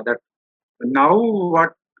that now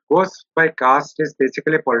what goes by caste is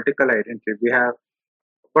basically political identity. We have,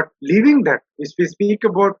 but leaving that, if we speak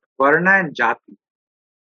about Varna and Jati,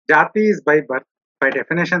 Jati is by birth, by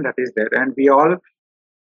definition that is there, and we all,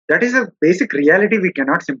 that is a basic reality we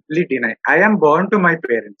cannot simply deny. I am born to my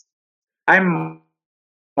parents. I am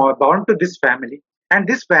born to this family, and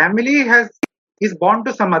this family has is born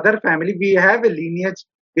to some other family, we have a lineage,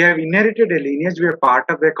 we have inherited a lineage, we are part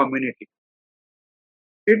of a community.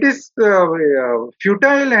 It is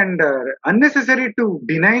futile and unnecessary to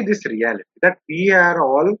deny this reality that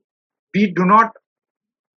we do not,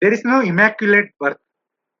 there is no immaculate birth.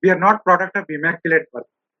 We are not product of immaculate birth.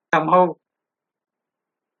 Somehow,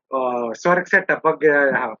 Swarg se tapak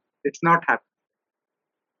gaya hai. It's not happening.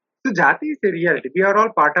 So jati is a reality. We are all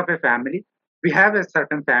part of a family. We have a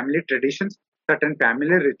certain family traditions, certain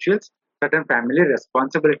family rituals, certain family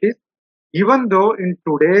responsibilities. Even though in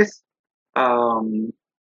today's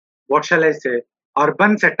what shall I say,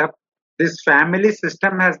 urban setup, this family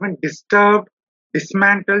system has been disturbed,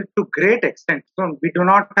 dismantled to great extent. So we do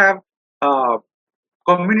not have uh,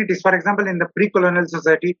 communities. For example, in the pre-colonial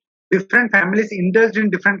society, different families indulged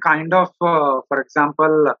in different kind of, for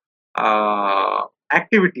example,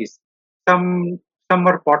 activities. Some some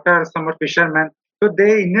were potters, some were fishermen. So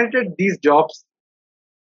they inherited these jobs,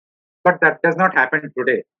 but that does not happen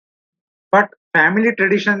today. But family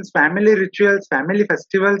traditions, family rituals, family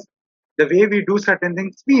festivals, the way we do certain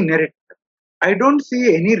things, we inherit. I don't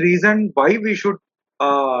see any reason why we should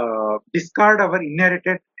discard our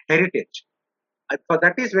inherited heritage. For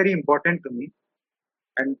that is very important to me.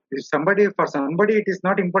 And if for somebody it is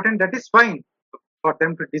not important, that is fine for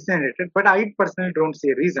them to disinherit it. But I personally don't see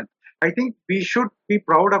a reason. I think we should be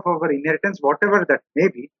proud of our inheritance, whatever that may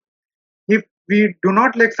be. If we do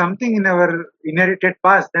not like something in our inherited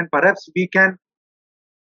past, then perhaps we can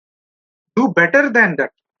do better than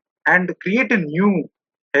that and create a new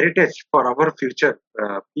heritage for our future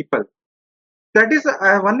people. That is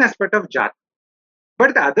one aspect of Jat.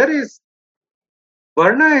 But the other is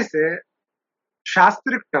Varna is a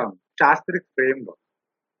Shastric term, Shastric framework.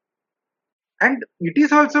 And it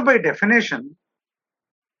is also by definition,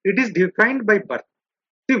 it is defined by birth.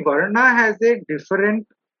 See, Varna has a different,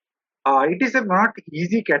 it is a not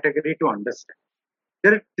easy category to understand.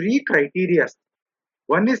 There are three criteria.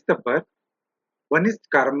 One is the birth, one is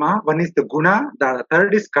karma, one is the guna, the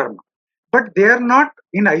third is karma. But they are not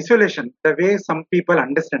in isolation the way some people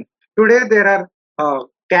understand. Today there are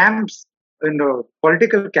camps,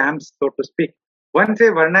 political camps, so to speak. One say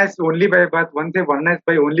Varna is only by birth, one say Varna is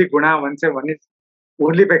by only guna, one say one is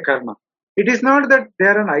only by karma. It is not that they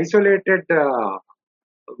are an isolated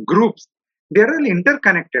groups. They are all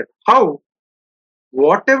interconnected. How?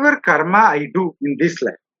 Whatever karma I do in this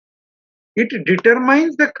life, it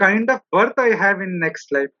determines the kind of birth I have in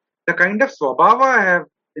next life, the kind of swabhava I have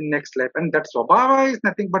in next life, and that swabhava is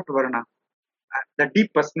nothing but varna, the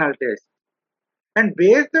deep personality. And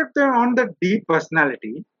based on the deep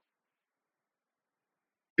personality,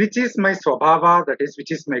 which is my swabhava, that is, which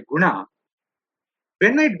is my guna,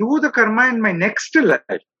 when I do the karma in my next life,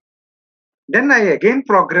 then I again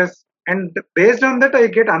progress, and based on that, I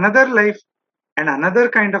get another life and another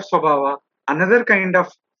kind of swabhava, another kind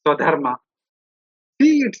of swadharma.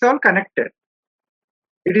 See, it's all connected.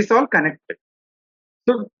 It is all connected.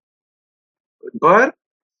 So, birth,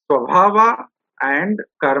 swabhava, and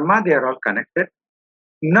karma, they are all connected.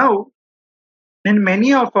 Now, in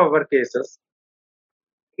many of our cases,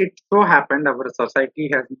 it so happened our society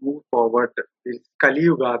has moved forward. This Kali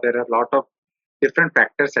Yuga, there are a lot of different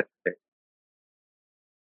factors at play.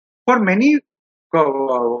 For many,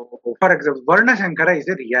 for example, Varna Shankara is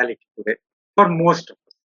a reality today for most of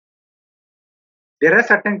us. There are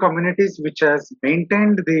certain communities which has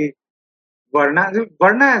maintained the Varna.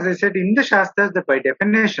 Varna, as I said, in the Shastras, that by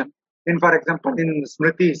definition, in for example, in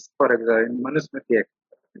Smritis, for example, in Manusmriti,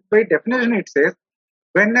 by definition it says,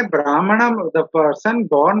 when a Brahmana, the person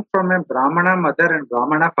born from a Brahmana mother and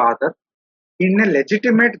Brahmana father, in a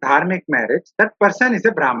legitimate dharmic marriage, that person is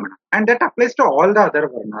a Brahmana. And that applies to all the other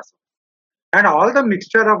Varnas and all the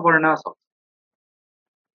mixture of Varnas also.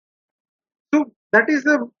 So that is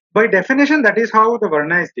by definition, that is how the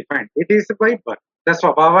Varna is defined. It is by birth. The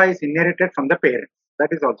Swabhava is inherited from the parents. That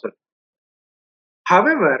is also.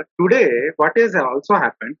 However, today, what has also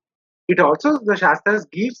happened, it also, the Shastras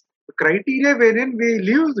gives criteria wherein we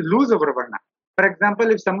lose our Varna. For example,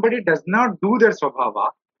 if somebody does not do their Swabhava,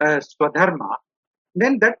 Swadharma,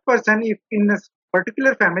 then that person, if in a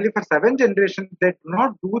particular family for 7 generations, they do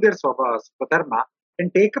not do their Swadharma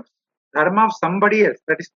and take up dharma of somebody else,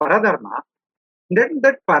 that is Paradharma, then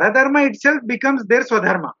that Paradharma itself becomes their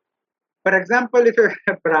Swadharma. For example, if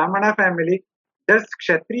a Brahmana family does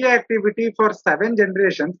Kshatriya activity for 7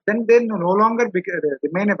 generations, then they no longer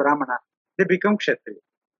remain a Brahmana, they become Kshatriya.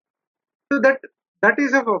 So that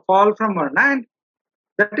is a fall from Varna, and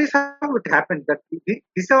that is how it happened. That this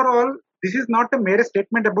is not a mere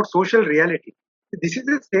statement about social reality. This is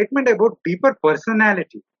a statement about deeper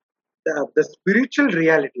personality. the spiritual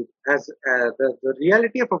reality, as the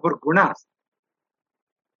reality of our gunas,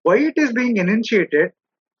 why it is being initiated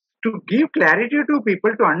to give clarity to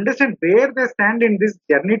people to understand where they stand in this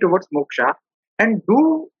journey towards moksha and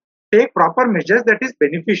do take proper measures that is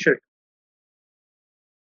beneficial.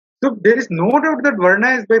 So there is no doubt that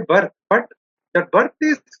Varna is by birth, but that birth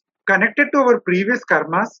is connected to our previous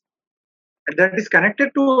karmas, and that is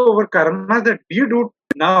connected to our karmas that we do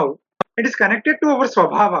now. It is connected to our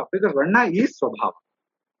swabhava, because Varna is swabhava.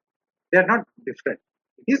 They are not different.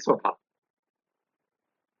 It is swabhava.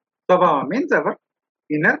 Swabhava means our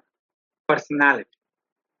inner personality,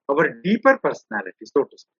 our deeper personality, so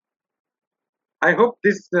to speak. I hope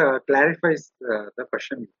this clarifies the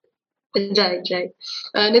question. Right, right.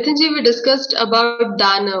 Nitinji, we discussed about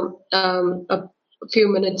Dana a few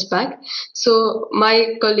minutes back. So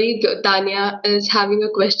my colleague Tanya is having a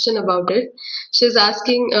question about it. She's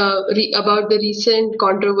asking about the recent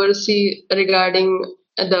controversy regarding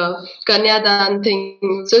the Kanyadan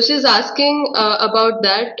thing. So she's asking about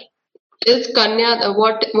that. Is Kanya,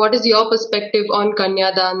 what is your perspective on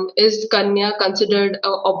Kanyadan? Is Kanya considered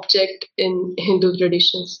an object in Hindu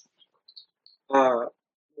traditions?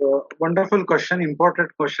 Wonderful question,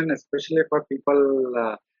 important question, especially for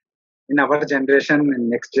people in our generation and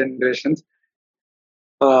next generations.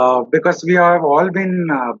 Because we have all been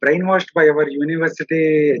brainwashed by our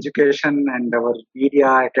university education and our media,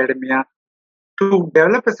 academia, to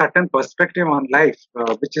develop a certain perspective on life,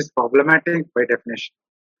 which is problematic by definition.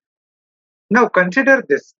 Now, consider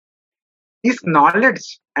this. Is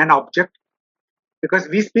knowledge an object? Because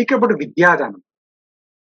we speak about Vidyadhanam.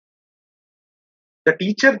 The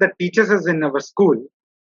teacher that teaches us in our school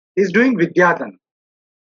is doing Vidyadhanam.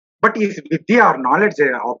 But is Vidya or knowledge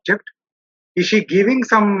an object? Is she giving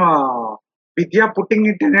some Vidya, putting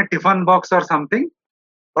it in a tiffin box or something?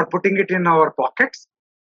 Or putting it in our pockets?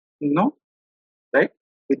 No, right?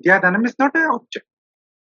 Vidyadhanam is not an object.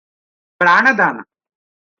 Pranadana.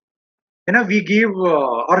 We give,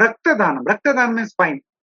 or Raktadhanam. Raktadhanam is fine.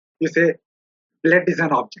 You say blood is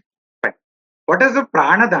an object. Fine. What is the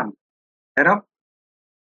Pranadhanam?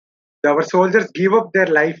 Our soldiers give up their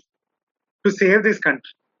life to save this country.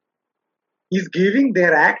 Is giving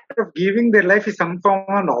their act of giving their life is some form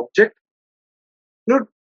of an object. Look,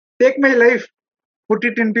 take my life, put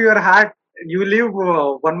it into your heart, you live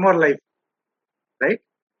one more life, right?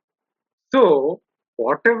 So,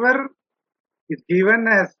 whatever is given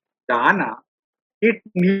as dana, it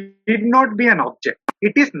need not be an object.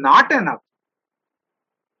 It is not an object.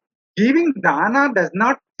 Giving dana does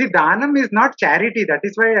not, see, danam is not charity. That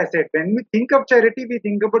is why I said, when we think of charity, we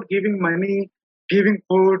think about giving money, giving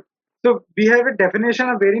food. So, we have a definition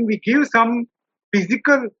of wherein we give some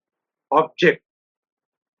physical object.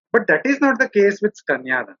 But that is not the case with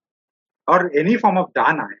Kanyadan or any form of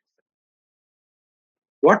dana.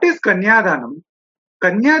 What is Kanyadanam?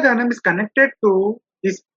 Kanyadanam is connected to,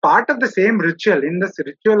 is part of the same ritual in this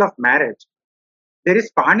ritual of marriage. There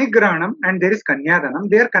is Panigrahanam and there is Kanyadanam.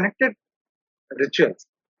 They are connected rituals.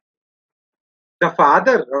 The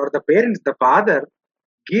father or the parents, the father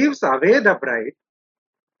gives away the bride,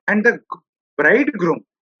 and the bridegroom,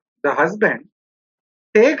 the husband,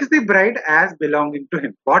 takes the bride as belonging to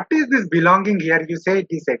him. What is this belonging here? You say it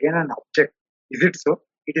is again an object. Is it so?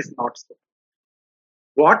 It is not so.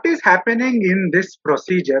 What is happening in this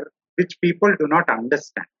procedure which people do not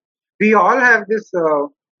understand? We all have this,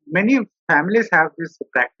 many families have this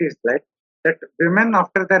practice, right? That women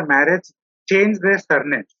after their marriage change their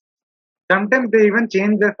surnames. Sometimes they even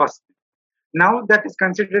change their first name. Now that is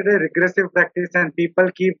considered a regressive practice and people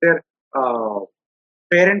keep their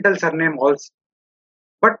parental surname also.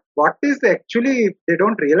 But what is actually they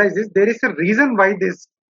don't realize is there is a reason why this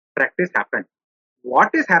practice happened. What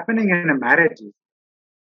is happening in a marriage is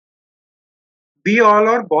we all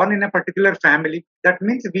are born in a particular family. That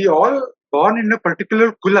means we all born in a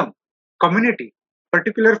particular kulam, community,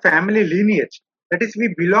 particular family lineage. That is,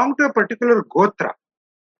 we belong to a particular gotra.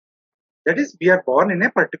 That is, we are born in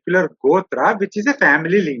a particular gotra, which is a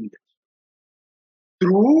family lineage.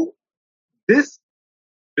 Through this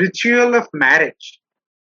ritual of marriage,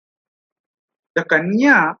 the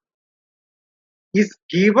kanya is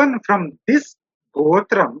given from this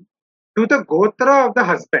gotram to the gotra of the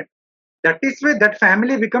husband. That is why that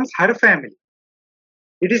family becomes her family.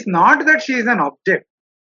 It is not that she is an object.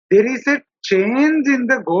 There is a change in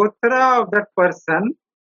the gotra of that person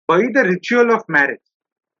by the ritual of marriage.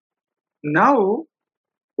 Now,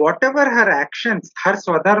 whatever her actions, her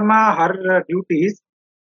swadharma, her duties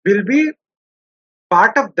will be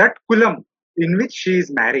part of that kulam in which she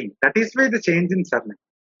is marrying. That is why the change in surname.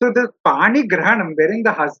 So the pani grahanam, wherein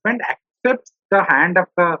the husband accepts the hand of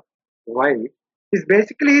the wife is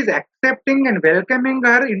basically he's accepting and welcoming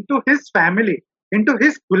her into his family, into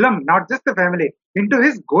his kulam, not just the family, into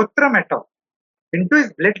his gotra meta, into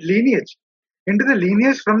his blood lineage, into the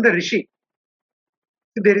lineage from the rishi.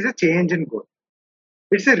 So there is a change in God.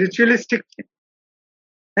 It's a ritualistic change.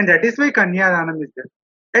 And that is why Kanyadanam is there.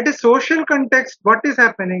 At a social context, what is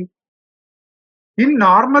happening? In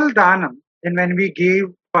normal Danam, and when we give,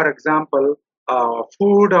 for example,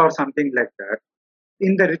 food or something like that,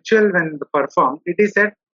 in the ritual when performed, it is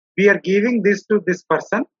said, we are giving this to this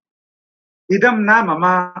person. Idam na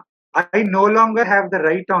mama, I no longer have the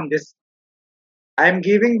right on this. I am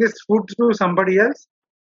giving this food to somebody else.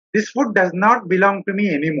 This food does not belong to me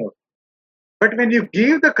anymore. But when you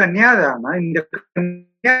give the Kanyadana, in the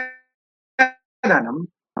Kanyadanam,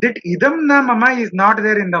 that idam na mama is not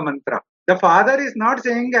there in the mantra. The father is not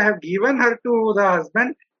saying, I have given her to the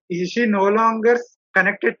husband. Is she no longer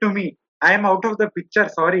connected to me? I am out of the picture.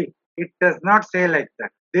 Sorry. It does not say like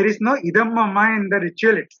that. There is no idam mama in the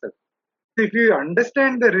ritual itself. If you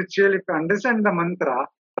understand the ritual, if you understand the mantra,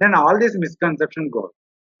 then all this misconception goes.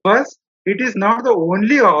 First, it is not the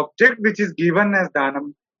only object which is given as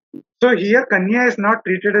dhanam. So here Kanya is not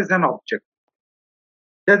treated as an object.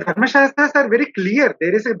 The Dharmashastras are very clear.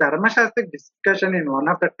 There is a Dharmashastra discussion in one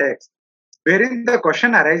of the texts wherein the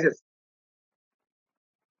question arises.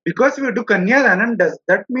 Because we do Kanya Dhanam, does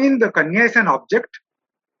that mean the Kanya is an object?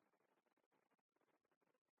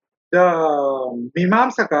 The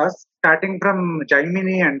Mimamsakas, starting from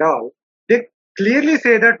Jaimini and all, they clearly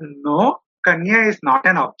say that no, Kanya is not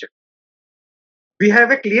an object. We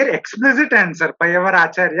have a clear explicit answer by our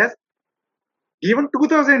Acharyas given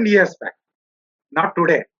 2000 years back, not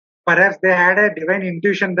today. Perhaps they had a divine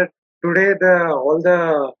intuition that today all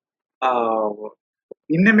the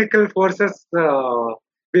inimical forces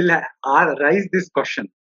will raise this question.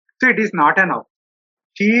 So it is not an object.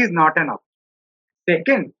 She is not an object.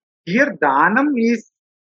 Second, here Dhanam is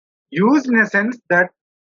used in a sense that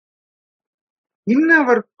in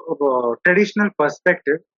our traditional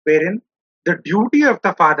perspective, wherein the duty of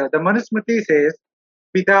the father, the Manusmriti says,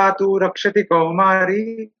 Pita tu rakshati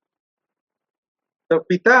kaumari. The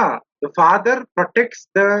Pita, the father protects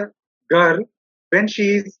the girl when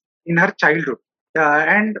she is in her childhood.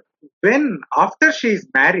 And when after she is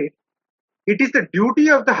married, it is the duty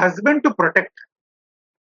of the husband to protect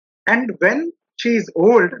her. And when she is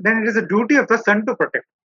old, then it is the duty of the son to protect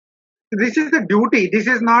her. This is the duty. This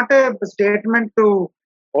is not a statement to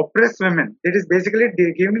oppress women. It is basically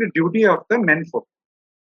giving the duty of the men folk.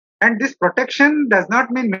 And this protection does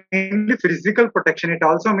not mean mainly physical protection. It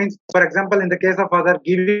also means, for example, in the case of father,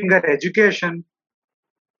 giving her education.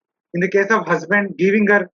 In the case of husband, giving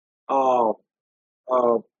her,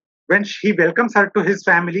 when he welcomes her to his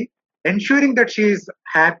family, ensuring that she is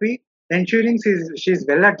happy, ensuring she is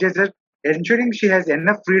well adjusted, ensuring she has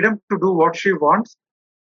enough freedom to do what she wants,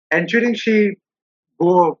 ensuring she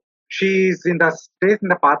is in the stays in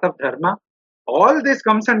the path of dharma. All this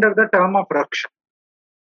comes under the term of raksha.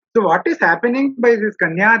 So what is happening by this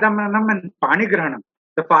Kanyadamanam and Panigrahanam?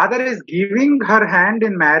 The father is giving her hand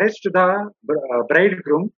in marriage to the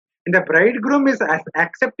bridegroom, and the bridegroom is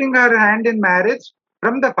accepting her hand in marriage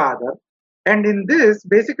from the father. And in this,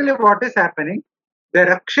 basically what is happening, the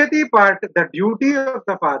Rakshati part, the duty of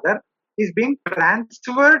the father, is being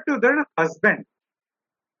transferred to the husband.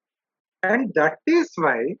 And that is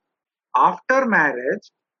why after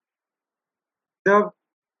marriage, the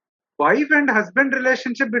wife and husband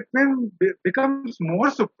relationship between becomes more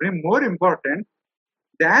supreme, more important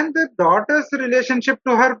than the daughter's relationship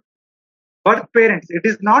to her birth parents. It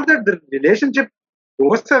is not that the relationship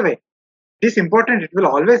goes away. It is important. It will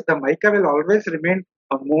always, the Maika will always remain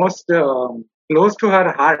most close to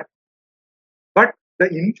her heart. But the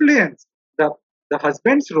influence, the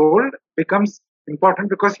husband's role becomes important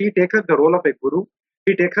because he takes up the role of a guru,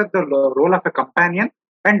 he takes up the role of a companion,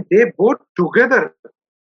 and they both together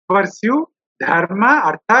pursue dharma,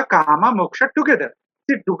 artha, kama, moksha together.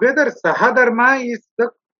 See, together, sahadharma is the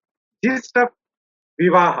gist of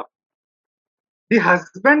vivaha. The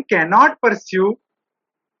husband cannot pursue,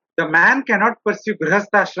 the man cannot pursue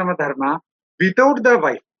grihastha dharma without the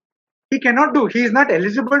wife. He cannot do, he is not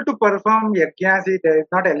eligible to perform yajnas, he is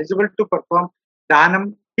not eligible to perform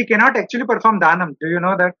dhanam. He cannot actually perform dhanam. Do you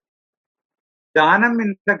know that? Dhanam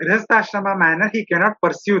in the grihastha manner, he cannot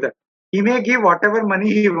pursue that. He may give whatever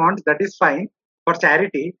money he wants, that is fine for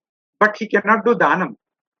charity, but he cannot do dhanam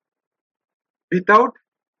without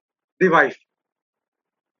the wife.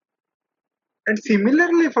 And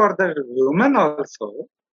similarly for the woman also,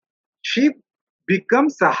 she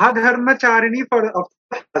becomes sahadharmacharini of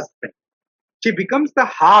the husband. She becomes the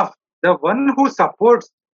half, the one who supports,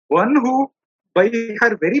 one who by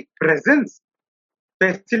her very presence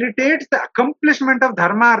facilitates the accomplishment of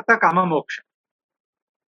dharma, artha, kama, moksha.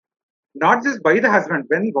 Not just by the husband.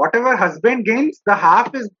 When whatever husband gains, the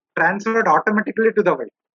half is transferred automatically to the wife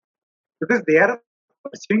because they are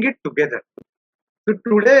pursuing it together. So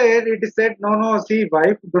today it is said, no, see,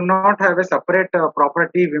 wife do not have a separate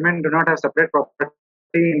property, women do not have separate property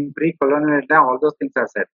in pre-colonial India, all those things are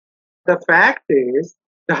said. The fact is,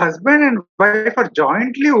 the husband and wife are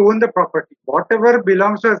jointly own the property. Whatever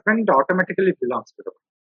belongs to husband automatically belongs to the wife.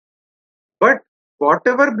 But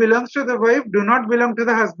whatever belongs to the wife do not belong to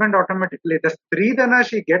the husband automatically. The Stridhana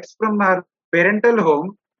she gets from her parental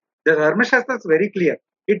home, the Dharma Shastra is very clear.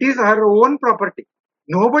 It is her own property.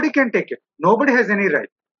 Nobody can take it. Nobody has any right.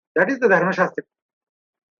 That is the Dharma Shastra.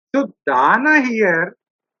 So Dana here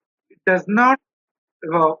does not.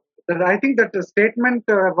 I think that the statement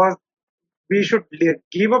was we should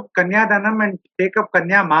give up Kanya Danam and take up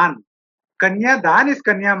Kanya Man. Kanya Dan is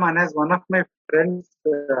Kanya Man, as one of my friends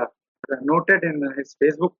noted in his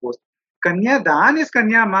Facebook post. Kanya Dan is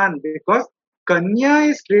Kanya Man because Kanya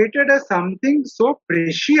is treated as something so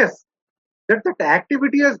precious that that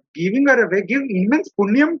activity is giving her away, give immense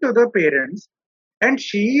punyam to the parents, and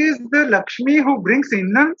she is the Lakshmi who brings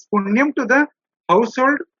immense punyam to the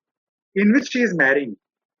household in which she is marrying.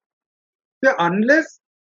 So unless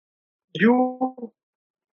you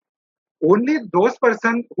only those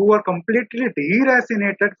persons who are completely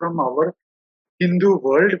deracinated from our Hindu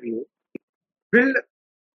worldview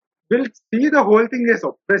will see the whole thing as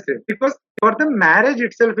oppressive because for them marriage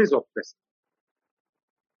itself is oppressive.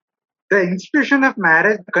 The institution of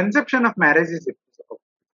marriage, the conception of marriage is oppressive.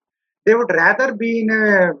 They would rather be in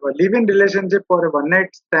a live-in relationship or a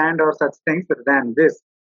one-night stand or such things than this.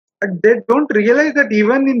 But they don't realize that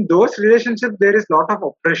even in those relationships there is a lot of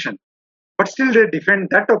oppression. But still they defend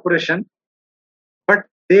that oppression. But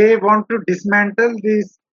they want to dismantle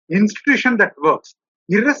this institution that works.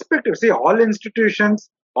 Irrespective, see, all institutions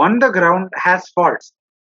on the ground has faults.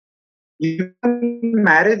 Even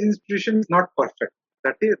marriage institution is not perfect.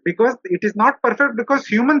 That is because it is not perfect because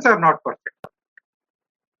humans are not perfect.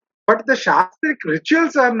 But the Shastric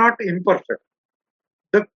rituals are not imperfect.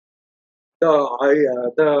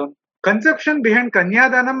 The conception behind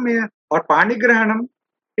Kanyadanam or Panigrahanam,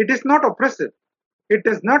 it is not oppressive. It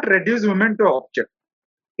does not reduce women to object.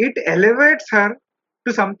 It elevates her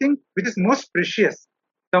to something which is most precious.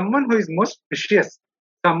 Someone who is most precious.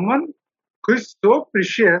 Someone who is so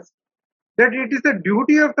precious that it is the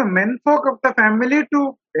duty of the menfolk of the family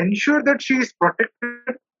to ensure that she is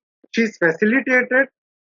protected, she is facilitated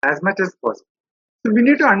as much as possible. So we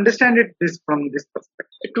need to understand it from this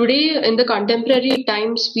perspective. Today, in the contemporary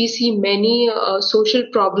times, we see many social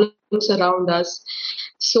problems around us.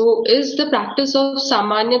 So, is the practice of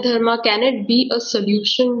Samanya Dharma, can it be a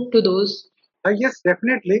solution to those? Yes,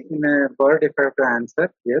 definitely. In a word, if I have to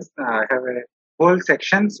answer, yes, I have a whole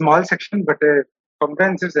section, small section, but a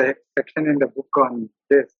comprehensive section in the book on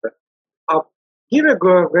this. Give a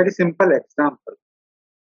very simple example.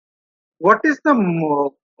 What is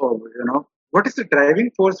the what is the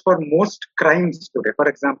driving force for most crimes today? For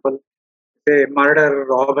example, say murder,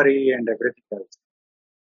 robbery, and everything else.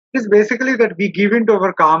 It is basically that we give in to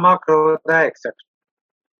our karma, krodha, etc.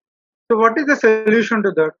 So, what is the solution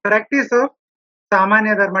to the practice of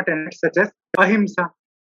Samanya Dharma tenets such as ahimsa,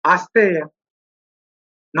 asteya,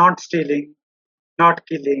 not stealing, not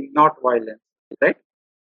killing, not violence, right?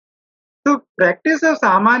 So, practice of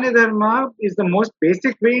Samanya Dharma is the most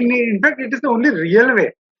basic way. In fact, it is the only real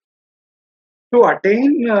way to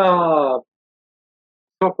attain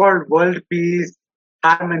so-called world peace,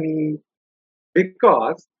 harmony,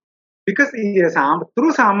 because yes,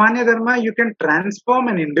 through Samanya Dharma you can transform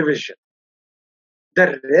an individual.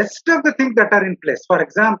 The rest of the things that are in place, for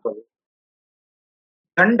example,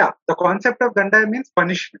 danda, the concept of danda means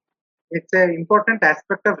punishment. It's an important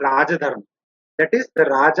aspect of Raja Dharma. That is, the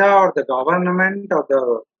Raja or the government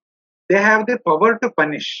or they have the power to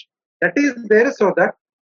punish. That is there so that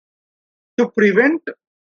to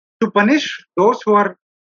punish those who are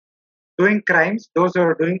doing crimes, those who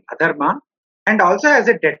are doing adharma, and also as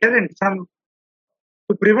a deterrent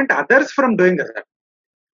to prevent others from doing adharma.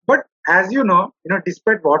 But as you know,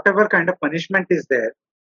 despite whatever kind of punishment is there,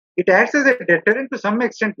 it acts as a deterrent to some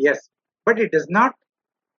extent, yes, but it does not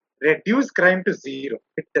reduce crime to zero.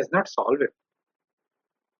 It does not solve it.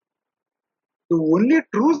 The only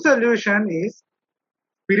true solution is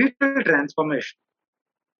spiritual transformation,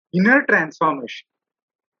 inner transformation,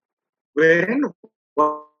 wherein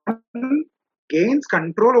one gains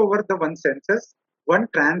control over the one's senses, one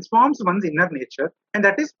transforms one's inner nature, and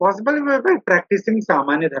that is possible by practicing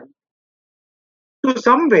Samanya Dharma. to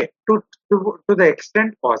some way, to the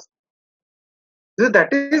extent possible. So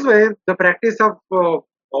that is why the practice of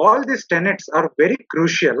all these tenets are very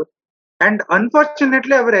crucial. And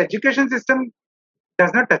unfortunately, our education system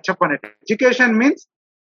does not touch upon it. Education means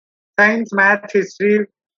science, math, history,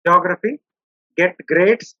 geography, get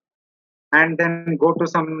grades, and then go to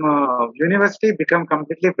some university, become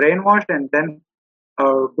completely brainwashed, and then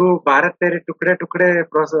do Bharat Tere Tukde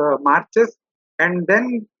Tukde marches, and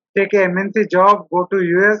then take a MNC job, go to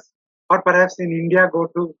US, or perhaps in India, go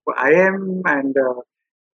to IM and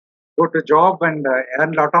go to job and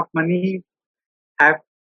earn lot of money, have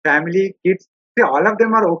family, kids. See, all of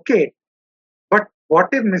them are okay. But what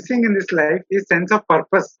is missing in this life is sense of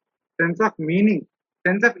purpose, sense of meaning,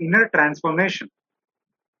 sense of inner transformation.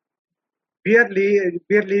 We are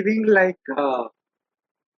living like uh,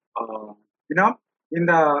 you know in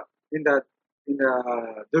the in the in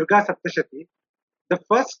the Durga Saptashati, the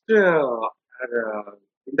first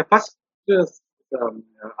in the first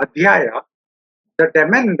adhyaya, the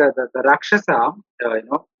demon, the Rakshasa,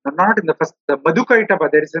 not in the first, the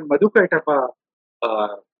Madhukaitapa, there is a Madhukaitapa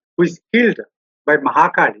who is killed by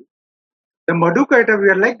Mahakali. The Madhukaitapa, we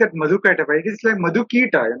are like that Madhukaitapa. It is like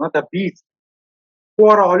Madhukita, the bees who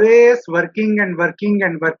are always working and working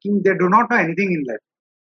and working. They do not know anything in life.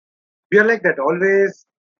 We are like that, always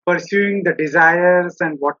pursuing the desires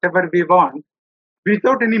and whatever we want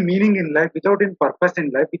without any meaning in life, without any purpose in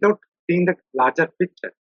life, without seeing the larger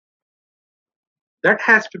picture. That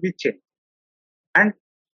has to be changed. And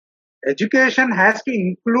education has to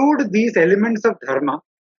include these elements of dharma,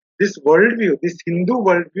 this worldview, this Hindu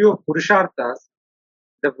worldview of Purusharthas,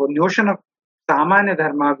 the notion of Samanya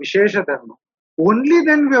Dharma, Vishesha Dharma. Only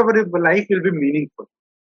then our life will be meaningful.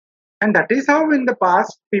 And that is how in the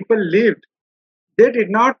past people lived. It did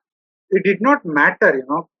not matter,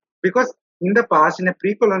 because in the past, in a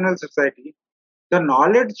pre-colonial society, the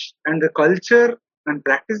knowledge and the culture and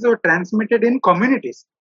practices were transmitted in communities,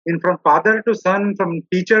 from father to son, from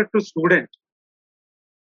teacher to student.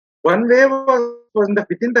 One way was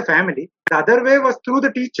within the family, the other way was through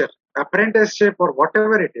the teacher, apprenticeship or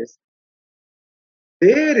whatever it is.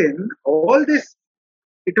 Therein, all this,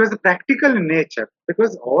 it was practical in nature,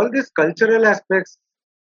 because all these cultural aspects,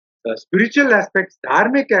 spiritual aspects,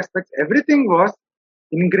 dharmic aspects, everything was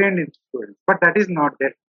ingrained in students. But that is not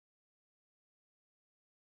there.